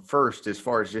from first as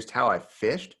far as just how I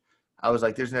fished. I was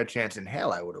like, there's no chance in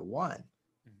hell I would have won.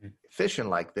 Mm-hmm. Fishing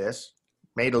like this,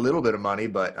 made a little bit of money,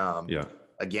 but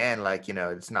again,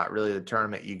 it's not really the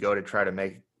tournament you go to try to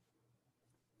make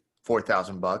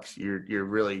 $4,000. You're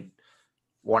really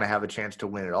want to have a chance to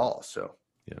win it all. So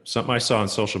yeah, something I saw on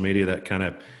social media that kind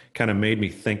of made me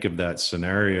think of that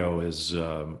scenario is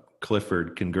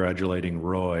Clifford congratulating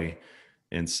Roy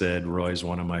and said Roy's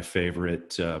one of my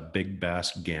favorite big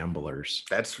bass gamblers.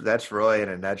 That's Roy in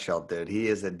a nutshell, dude. He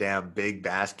is a damn big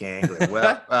bass gambler.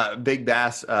 Well, big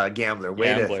bass gambler.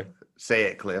 Way to say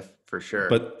it, Cliff, for sure.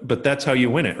 But that's how you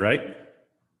win it, right?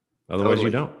 Otherwise,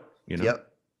 totally. You don't. Yep.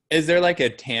 Is there a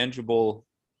tangible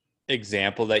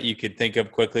example that you could think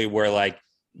of quickly where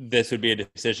this would be a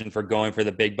decision for going for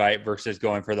the big bite versus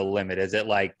going for the limit? Is it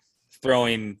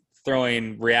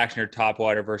throwing reaction or top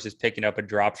water versus picking up a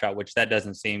drop shot, which that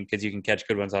doesn't seem, because you can catch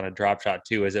good ones on a drop shot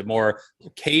too. Is it more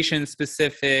location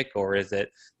specific, or is it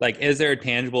is there a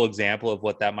tangible example of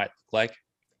what that might look like?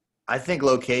 I think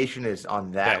location is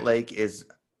on that lake is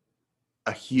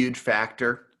a huge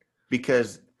factor,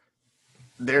 because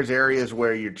there's areas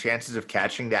where your chances of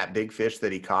catching that big fish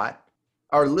that he caught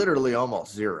are literally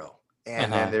almost zero.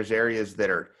 And then there's areas that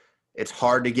it's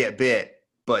hard to get bit,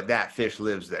 but that fish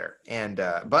lives there. And,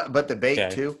 but the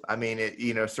bait too, I mean,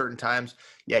 certain times,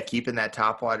 keeping that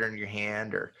top water in your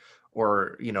hand or,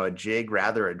 a jig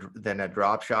rather than a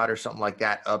drop shot or something like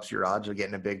that ups your odds of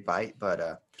getting a big bite.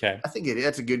 But, I think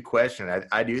that's a good question.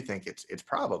 I do think it's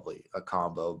probably a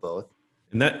combo of both.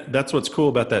 And that's what's cool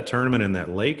about that tournament and that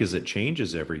lake is it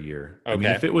changes every year. Okay. I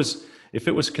mean, if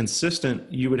it was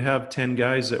consistent, you would have 10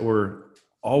 guys that were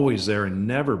always there and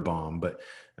never bomb. But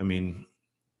I mean,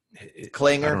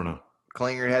 Klinger, I don't know.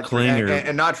 Klinger had Klinger.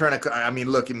 And not trying to. I mean,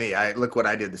 look at me. Look what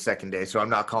I did the second day. So I'm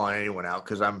not calling anyone out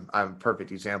because I'm a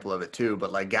perfect example of it too.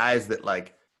 But guys that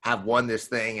have won this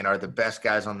thing and are the best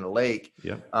guys on the lake.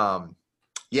 Yeah.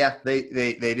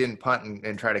 They didn't punt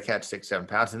and try to catch 6-7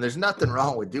 pounds, and there's nothing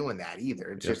wrong with doing that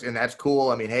either. It's just, and that's cool.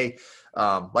 I mean, hey,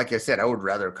 like I said, I would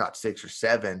rather have caught 6 or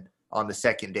 7 on the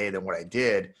second day than what I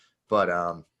did. But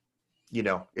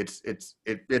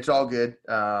it's all good.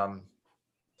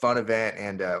 Fun event,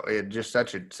 and it just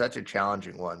such a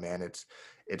challenging one, man.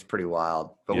 It's pretty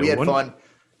wild, but we had fun.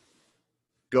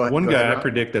 Go ahead. One guy I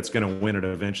predict that's going to win it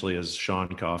eventually is Sean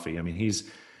Coffey. I mean,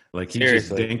 he's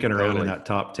just dinking around in that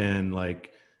top 10.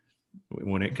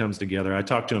 When it comes together, I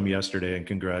talked to him yesterday and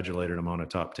congratulated him on a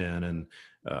top 10, and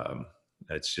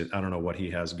it's just, I don't know what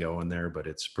he has going there, but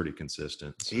it's pretty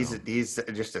consistent. So. He's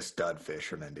just a stud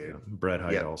fisherman, dude. Brett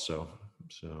Height also.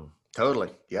 So totally.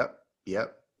 Yep.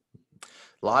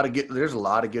 There's a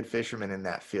lot of good fishermen in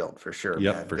that field for sure.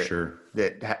 Yep, man, for sure.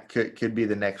 That could be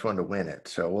the next one to win it.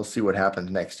 So we'll see what happens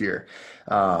next year.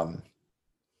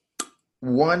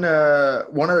 One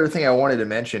other thing I wanted to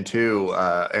mention too,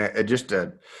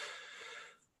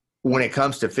 when it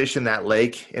comes to fishing that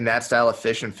lake in that style of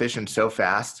fishing so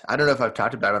fast. I don't know if I've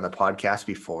talked about it on the podcast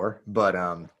before, but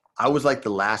I was the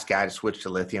last guy to switch to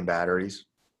lithium batteries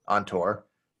on tour.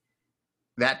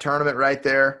 That tournament right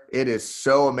there, it is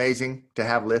so amazing to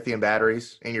have lithium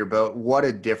batteries in your boat. What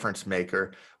a difference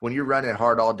maker when you're running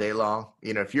hard all day long.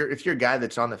 If you're a guy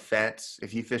that's on the fence,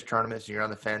 if you fish tournaments and you're on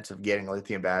the fence of getting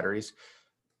lithium batteries,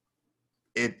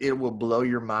 it will blow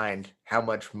your mind how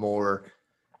much more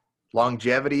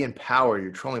longevity and power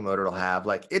your trolling motor will have.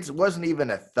 It wasn't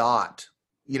even a thought.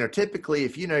 Typically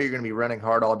if you're going to be running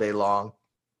hard all day long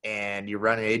and you're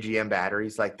running AGM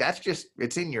batteries, that's just,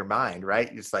 it's in your mind, right?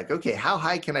 It's okay, how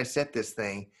high can I set this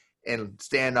thing and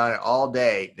stand on it all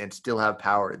day and still have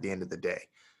power at the end of the day.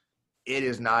 It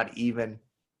is not even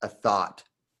a thought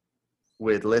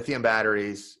with lithium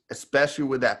batteries, especially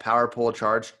with that power pole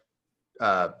charger.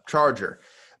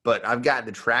 But I've gotten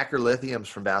the Tracker lithiums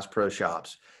from Bass Pro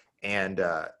Shops, and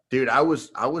dude, I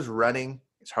was running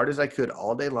as hard as I could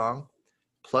all day long.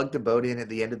 Plugged the boat in at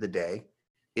the end of the day.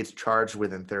 It's charged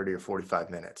within 30 or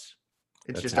 45 minutes.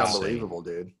 It's That's just insane. unbelievable,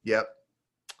 dude. Yep.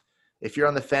 If you're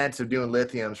on the fence of doing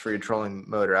lithiums for your trolling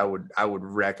motor, I would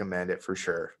recommend it for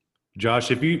sure. Josh,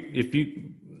 if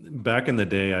you back in the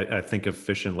day, I think of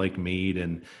fishing Lake Mead,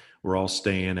 and we're all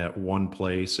staying at one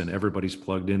place and everybody's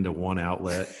plugged into one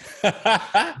outlet.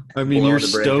 I mean, Below you're the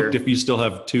breaker. stoked if you still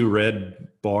have 2 red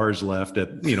bars left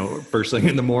at, first thing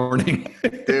in the morning.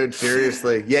 Dude,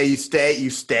 seriously. Yeah, you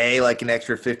stay like an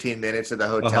extra 15 minutes at the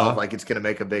hotel like it's going to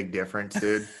make a big difference,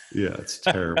 dude. Yeah, it's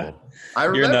terrible. I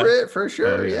remember it for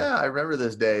sure. Oh, yeah. Yeah, I remember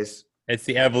those days. It's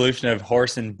the evolution of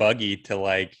horse and buggy to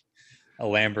like a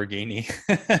Lamborghini.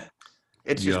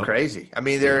 It's just Yep. crazy. I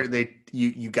mean,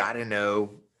 you got to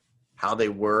know how they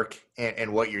work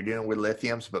and what you're doing with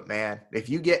lithiums. But man, if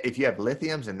you have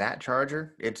lithiums in that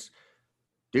charger,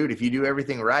 dude, if you do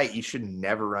everything right, you should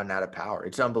never run out of power.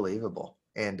 It's unbelievable.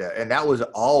 And that was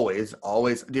always,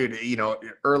 dude,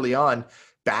 early on,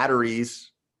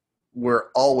 batteries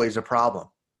were always a problem.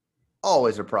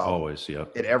 Always a problem. Always, yeah.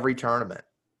 At every tournament.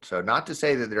 So not to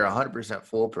say that they're 100%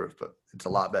 foolproof, but it's a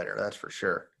lot better. That's for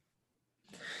sure.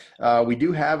 We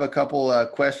do have a couple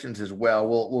questions as well.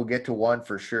 We'll get to one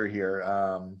for sure here.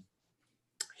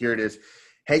 Here it is.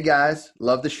 Hey guys,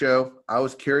 love the show. I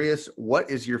was curious,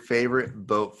 what is your favorite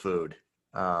boat food?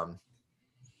 I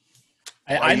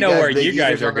know where you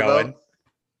guys are going.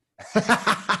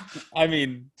 I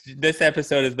mean, this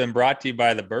episode has been brought to you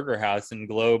by the Burger House in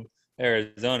Globe,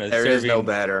 Arizona. There is no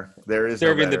better. There is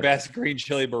serving no better. the best green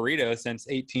chili burrito since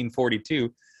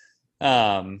 1842.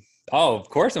 Of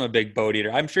course I'm a big boat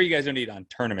eater. I'm sure you guys don't eat on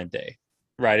tournament day,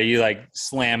 right? Are you like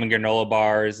slamming granola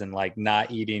bars and like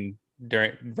not eating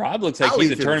during? Rob looks like I'll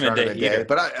he's eat a through the tournament day eater.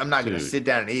 but I'm not going to Dude. sit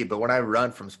down and eat. But when I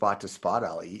run from spot to spot,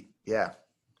 I'll eat. Yeah.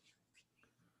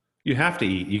 You have to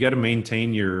eat. You got to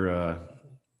maintain your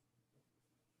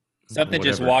Something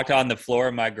just whatever. walked on the floor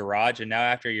of my garage, and now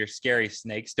after your scary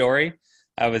snake story,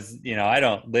 I was, I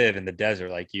don't live in the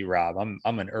desert like you, Rob.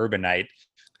 I'm an urbanite,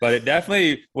 but it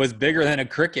definitely was bigger than a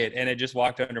cricket, and it just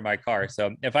walked under my car.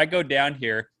 So if I go down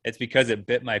here, it's because it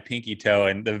bit my pinky toe,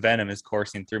 and the venom is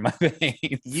coursing through my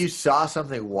veins. You saw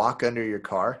something walk under your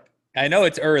car? I know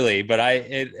it's early, but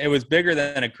it was bigger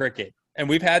than a cricket, and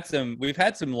we've had some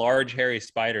large hairy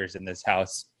spiders in this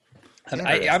house.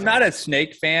 I'm not a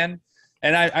snake fan,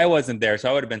 and I wasn't there, so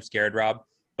I would have been scared, Rob.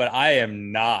 But I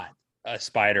am not a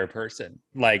spider person.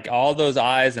 Like all those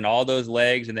eyes and all those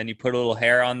legs, and then you put a little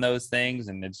hair on those things,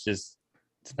 and it's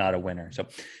not a winner. So,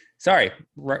 sorry,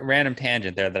 random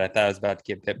tangent there that I thought I was about to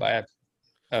get bit by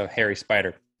a hairy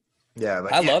spider. Yeah,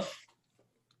 but I love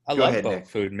ahead, boat Nick.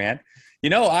 food, man.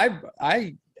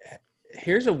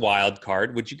 Here's a wild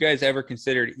card. Would you guys ever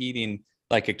consider eating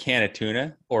like a can of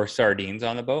tuna or sardines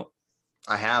on the boat?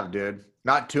 I have, dude.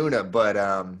 Not tuna, but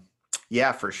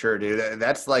yeah, for sure, dude.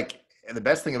 That's like the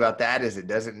best thing about that is it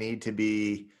doesn't need to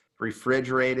be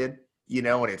refrigerated,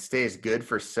 and it stays good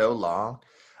for so long.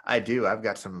 I do. I've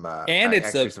got some And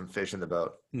it's some fish in the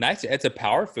boat. Nice. It's a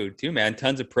power food too, man.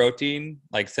 Tons of protein,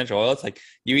 like essential oil. It's like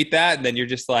you eat that and then your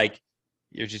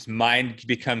mind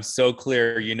becomes so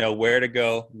clear. You know where to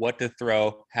go, what to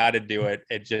throw, how to do it.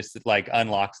 It just like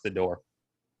unlocks the door.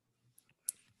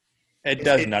 It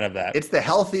does none of that. It's the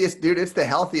healthiest, dude. It's the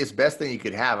healthiest, best thing you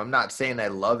could have. I'm not saying I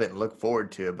love it and look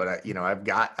forward to it, but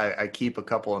I keep a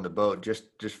couple on the boat just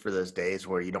for those days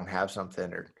where you don't have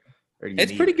something or you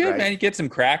It's need, pretty good, right? man. You get some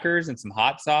crackers and some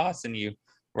hot sauce and you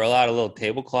roll out a little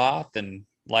tablecloth and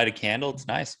light a candle. It's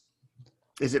nice.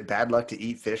 Is it bad luck to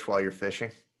eat fish while you're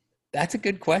fishing? That's a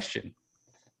good question.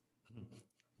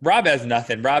 Rob has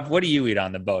nothing. Rob, what do you eat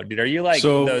on the boat, dude? Are you like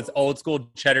those old school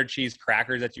cheddar cheese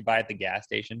crackers that you buy at the gas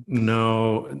station?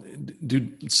 No,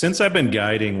 dude, since I've been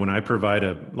guiding, when I provide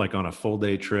on a full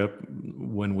day trip,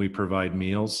 when we provide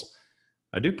meals,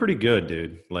 I do pretty good,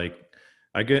 dude. Like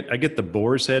I get the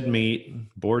boar's head meat,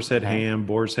 boar's head ham,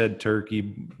 boar's head turkey,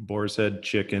 boar's head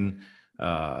chicken,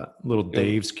 little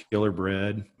Dave's Killer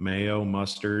Bread, mayo,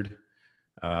 mustard,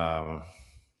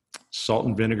 salt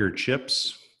and vinegar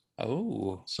chips.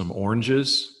 Oh, Some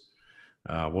oranges.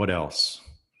 What else?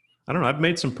 I don't know. I've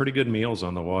made some pretty good meals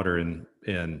on the water,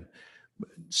 and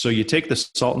so you take the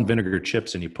salt and vinegar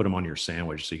chips and you put them on your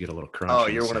sandwich, so you get a little crunch. Oh, in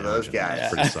the you're one of those sandwich, and guys.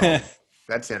 it's pretty solid.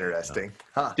 That's interesting.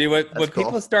 Huh. dude, when cool.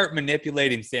 people start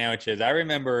manipulating sandwiches, I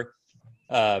remember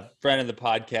friend of the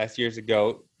podcast years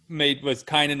ago was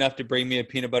kind enough to bring me a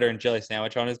peanut butter and jelly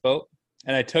sandwich on his boat,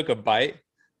 and I took a bite,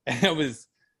 and it was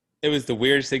the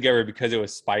weirdest thing ever because it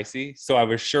was spicy. So I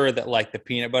was sure that like the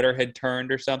peanut butter had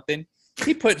turned or something.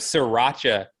 He put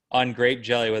sriracha on grape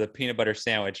jelly with a peanut butter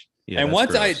sandwich. Yeah, and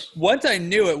once I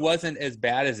knew it wasn't as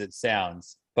bad as it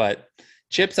sounds, but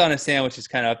chips on a sandwich is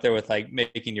kind of up there with like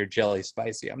making your jelly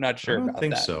spicy. I'm not sure I don't about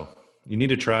think that. so. You need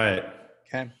to try it.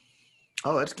 Okay.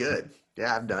 Oh, that's good.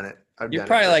 Yeah, I've done it. You're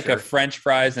probably like a French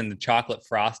fries and the chocolate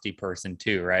frosty person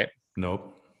too, right?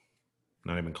 Nope.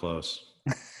 Not even close.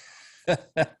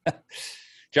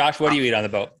 Josh, what do you eat on the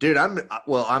boat? Dude, I'm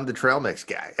the trail mix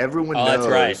guy. Everyone knows. That's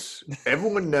right.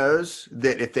 Everyone knows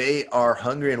that if they are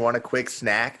hungry and want a quick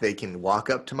snack, they can walk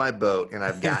up to my boat, and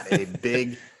I've got a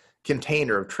big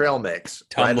container of trail mix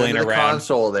tumbling right under the around.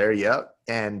 console there. Yep,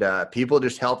 and people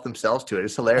just help themselves to it.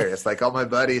 It's hilarious. Like all my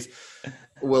buddies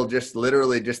will just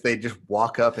literally they just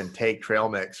walk up and take trail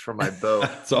mix from my boat.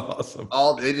 That's awesome.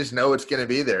 They just know it's going to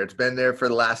be there. It's been there for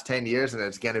the last 10 years, and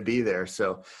it's going to be there.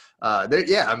 So.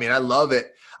 Yeah, I mean, I love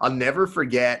it. I'll never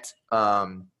forget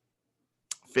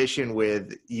fishing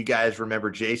with, you guys remember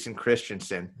Jason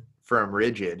Christensen from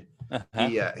Rigid.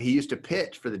 Uh-huh. He used to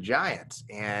pitch for the Giants,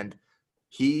 and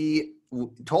he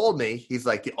told me, he's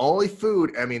like, the only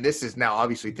food, I mean, this is now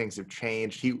obviously things have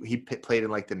changed. He played in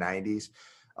like the 90s.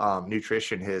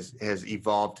 Nutrition has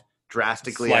evolved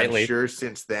drastically, slightly. I'm sure,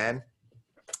 since then,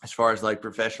 as far as like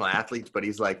professional athletes. But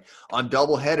he's like, on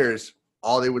double headers,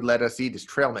 all they would let us eat is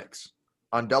trail mix.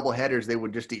 On double headers, they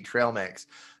would just eat trail mix.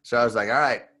 So I was like, all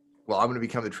right, well, I'm going to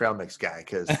become the trail mix guy,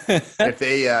 because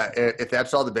if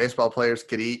that's all the baseball players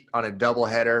could eat on a double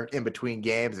header in between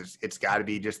games, it's got to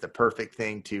be just the perfect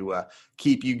thing to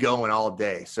keep you going all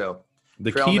day. So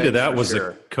the key to that was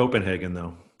the Copenhagen,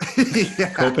 though.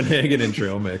 Yeah. Copenhagen and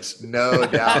trail mix. No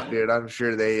doubt, dude. I'm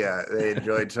sure they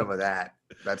enjoyed some of that.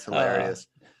 That's hilarious.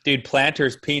 Dude,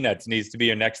 Planters Peanuts needs to be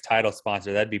your next title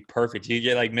sponsor. That'd be perfect. You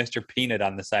get like Mr. Peanut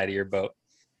on the side of your boat.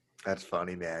 That's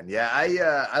funny, man. Yeah,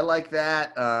 I like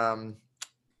that.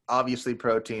 Obviously,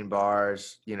 protein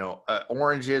bars.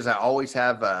 Oranges. I always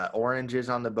have oranges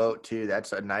on the boat too.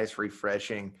 That's a nice,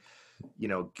 refreshing,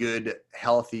 good,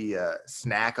 healthy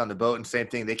snack on the boat. And same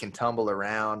thing, they can tumble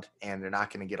around and they're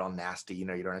not going to get all nasty. You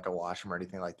don't have to wash them or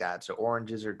anything like that. So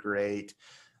oranges are great.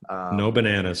 No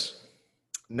bananas.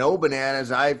 No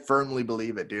bananas. I firmly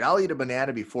believe it, dude. I'll eat a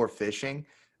banana before fishing,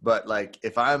 but like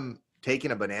if I'm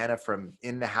taking a banana from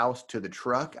in the house to the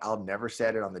truck, I'll never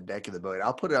set it on the deck of the boat.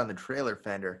 I'll put it on the trailer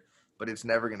fender, but it's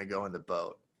never going to go in the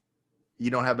boat. You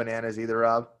don't have bananas either,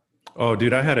 Rob? Oh,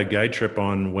 dude, I had a guide trip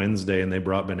on Wednesday and they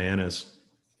brought bananas.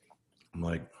 I'm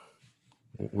like,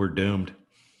 we're doomed.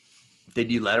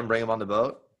 Did you let them bring them on the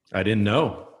boat? I didn't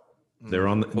know. They're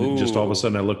on just all of a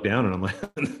sudden I look down and I'm like,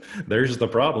 there's the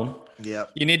problem.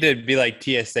 Yep. You need to be like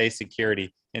TSA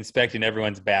security, inspecting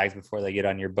everyone's bags before they get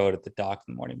on your boat at the dock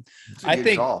in the morning.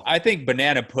 I think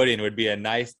banana pudding would be a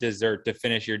nice dessert to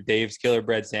finish your Dave's Killer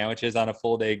Bread sandwiches on a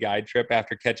full day guide trip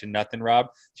after catching nothing, Rob.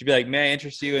 You'd be like, may I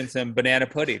interest you in some banana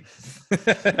pudding?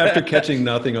 After catching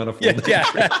nothing on a full day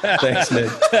trip. Thanks, Nick.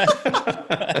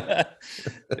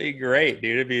 That'd be great,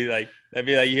 dude. That'd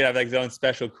be like you could have like his own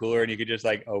special cooler and you could just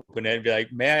like open it and be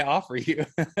like, may I offer you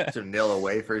some Nilla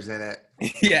wafers in it?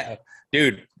 Yeah,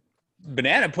 dude.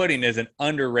 Banana pudding is an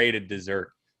underrated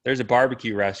dessert. There's a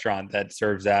barbecue restaurant that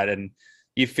serves that, and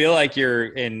you feel like you're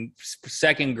in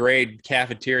second grade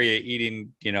cafeteria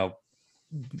eating,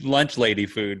 lunch lady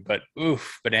food. But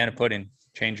banana pudding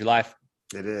change your life.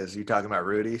 It is. You talking about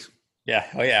Rudy's? Yeah.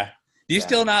 Oh yeah. Do you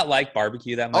still not like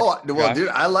barbecue that much? Oh well, Josh? dude,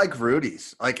 I like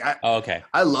Rudy's. Like okay.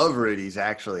 I love Rudy's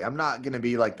actually. I'm not gonna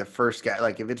be like the first guy.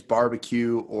 Like if it's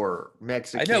barbecue or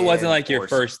Mexican, I know it wasn't like your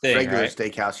first thing, regular right?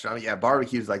 Steakhouse. I mean, yeah,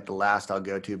 barbecue is like the last I'll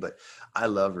go to, but I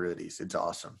love Rudy's. It's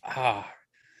awesome.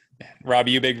 Rob,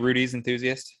 you a big Rudy's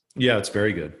enthusiast? Yeah, it's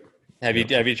very good. Have you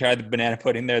tried the banana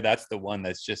pudding there? That's the one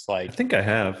that's just like I think I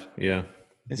have. Yeah.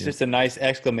 It's just a nice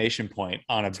exclamation point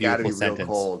on a beautiful be sentence. Real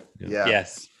cold. Yeah.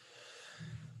 Yes.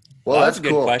 Well, that's a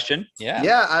good cool. question. Yeah.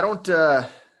 Yeah, I don't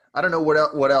know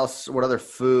what other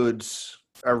foods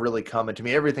are really coming to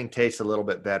me. Everything tastes a little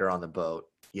bit better on the boat.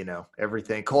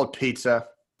 Everything. Cold pizza.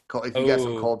 If you got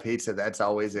some cold pizza, that's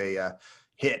always a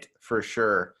hit for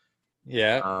sure.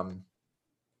 Yeah.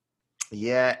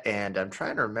 Yeah, and I'm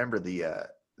trying to remember the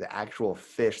actual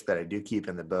fish that I do keep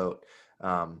in the boat.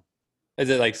 Is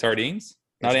it like sardines?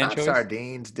 Not anchovies? Not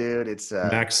sardines, dude. It's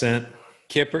Accent.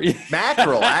 Kipper.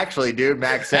 Mackerel, actually, dude.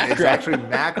 Mackerel. It's actually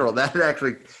mackerel. That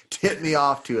actually tipped me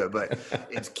off to it, but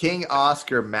it's King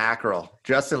Oscar mackerel.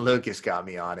 Justin Lucas got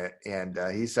me on it, and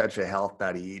he's such a health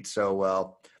nut. He eats so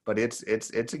well, but it's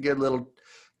a good little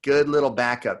good little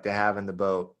backup to have in the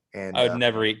boat. And I would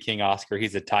never eat King Oscar.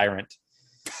 He's a tyrant.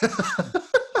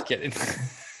 Kidding.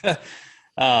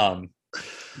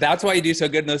 That's why you do so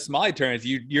good in those smallie tournaments.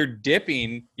 You're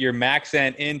dipping your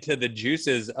Maxent into the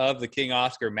juices of the King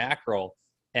Oscar mackerel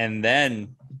and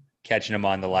then catching them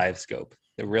on the live scope.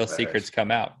 The real secrets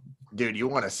come out. Dude, you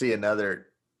want to see another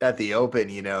at the Open?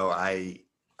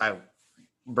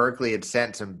 Berkeley had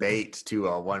sent some baits to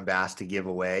One Bass to give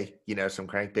away, some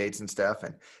crankbaits and stuff.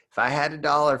 And if I had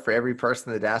 $1 for every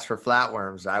person that asked for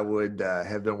flatworms, I would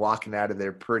have been walking out of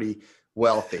there pretty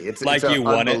wealthy. It's like it's you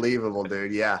won unbelievable,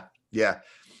 dude. Yeah.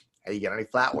 Hey, you got any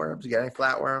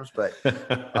flatworms? But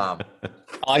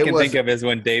all I can think of is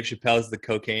when Dave Chappelle's the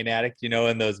cocaine addict,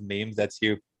 in those memes. That's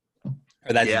you,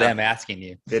 or that's them asking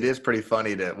you. It is pretty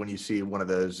funny when you see one of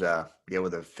those,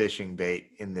 with a fishing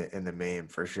bait in the meme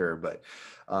for sure. But,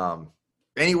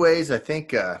 anyways, I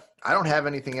think I don't have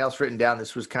anything else written down.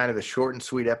 This was kind of a short and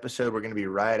sweet episode. We're going to be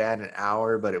right at an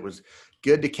hour, but it was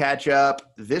good to catch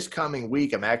up. This coming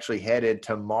week, I'm actually headed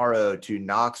tomorrow to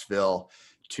Knoxville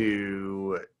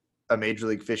to a Major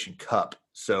League Fishing Cup.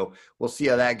 So we'll see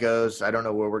how that goes. I don't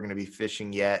know where we're going to be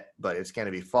fishing yet, but it's going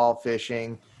to be fall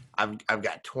fishing. I've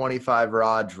got 25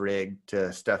 rods rigged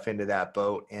to stuff into that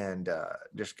boat and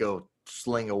just go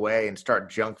sling away and start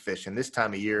junk fishing. This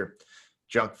time of year,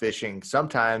 junk fishing,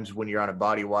 sometimes when you're on a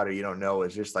body of water you don't know,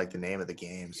 is just like the name of the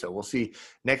game. So we'll see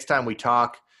next time we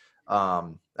talk.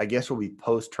 I guess we'll be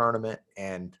post-tournament,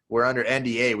 and we're under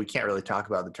NDA. We can't really talk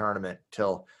about the tournament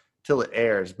till it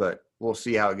airs, but we'll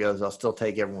see how it goes. I'll still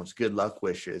take everyone's good luck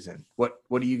wishes. And what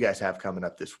do you guys have coming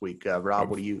up this week? Rob,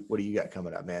 what do you got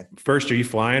coming up, man? First, are you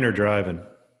flying or driving?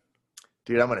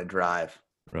 Dude, I'm going to drive.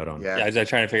 Right on. Yeah, I was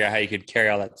trying to figure out how you could carry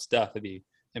all that stuff. It'd be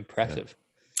impressive.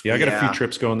 Yeah, I got a few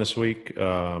trips going this week.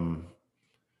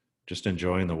 Just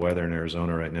enjoying the weather in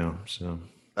Arizona right now. So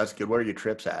that's good. What are your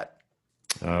trips at?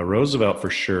 Roosevelt for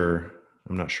sure.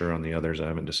 I'm not sure on the others. I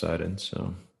haven't decided.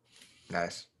 So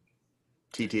nice.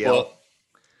 TTL. Well,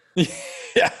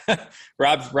 yeah,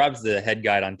 Rob's the head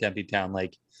guide on Tempe Town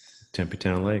Lake. Tempe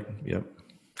Town Lake. Yep.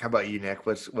 How about you, Nick?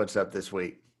 What's up this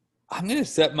week? I'm going to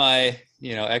set my,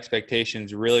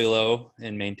 expectations really low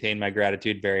and maintain my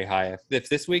gratitude very high. If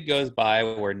this week goes by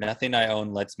where nothing I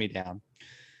own lets me down,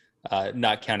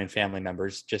 not counting family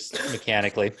members, just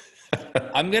mechanically,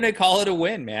 I'm going to call it a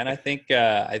win, man. I think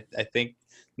I think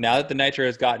now that the nitro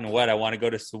has gotten wet, I want to go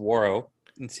to Saguaro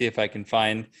and see if I can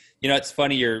find, it's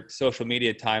funny, your social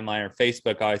media timeline or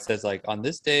Facebook always says like on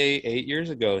this day, 8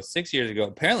 years ago, 6 years ago.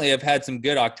 Apparently I've had some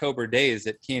good October days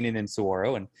at Keenan and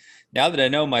Saguaro. And now that I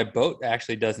know my boat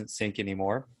actually doesn't sink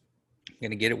anymore, I'm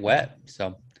going to get it wet.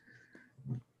 So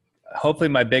hopefully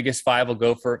my biggest five will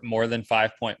go for more than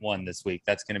 5.1 this week.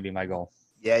 That's going to be my goal.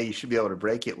 Yeah, you should be able to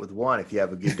break it with one if you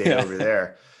have a good day over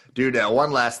there. Dude,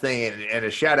 one last thing, and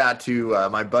a shout out to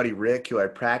my buddy Rick, who I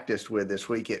practiced with this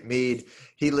week at Mead.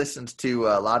 He listens to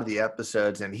a lot of the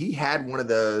episodes, and he had one of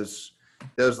those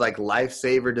like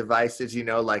lifesaver devices,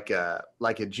 like a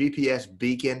GPS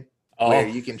beacon where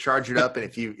you can charge it up, and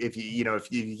if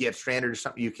you get stranded or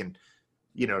something, you can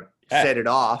set it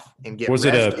off and get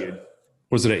rescued.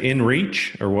 Was it an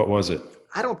InReach or what was it?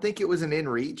 I don't think it was an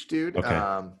InReach, dude.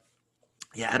 Okay.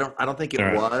 Yeah, I don't think it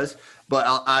was, but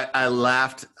I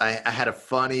laughed. I had a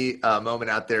funny moment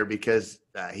out there because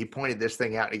he pointed this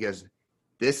thing out and he goes,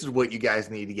 "This is what you guys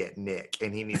need to get Nick,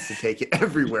 and he needs to take it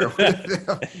everywhere with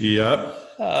him." Yep.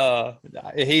 I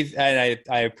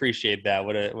appreciate that.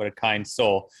 What a kind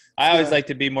soul. I always like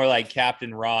to be more like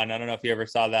Captain Ron. I don't know if you ever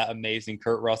saw that amazing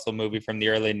Kurt Russell movie from the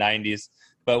early 90s,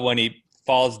 but when he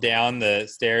falls down the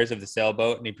stairs of the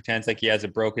sailboat and he pretends like he has a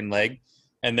broken leg,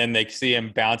 and then they see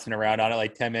him bouncing around on it.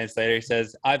 Like 10 minutes later, he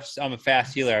says, I'm a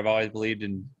fast healer. I've always believed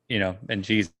in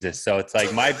Jesus. So it's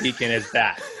like my beacon is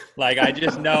that. Like, I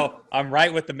just know I'm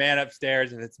right with the man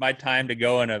upstairs. If it's my time to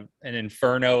go in an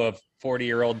inferno of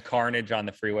 40-year-old carnage on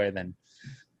the freeway, then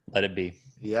let it be.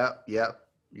 Yep.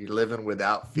 You're living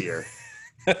without fear.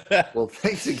 Well,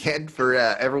 thanks again for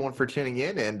everyone for tuning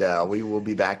in, and we will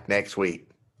be back next week.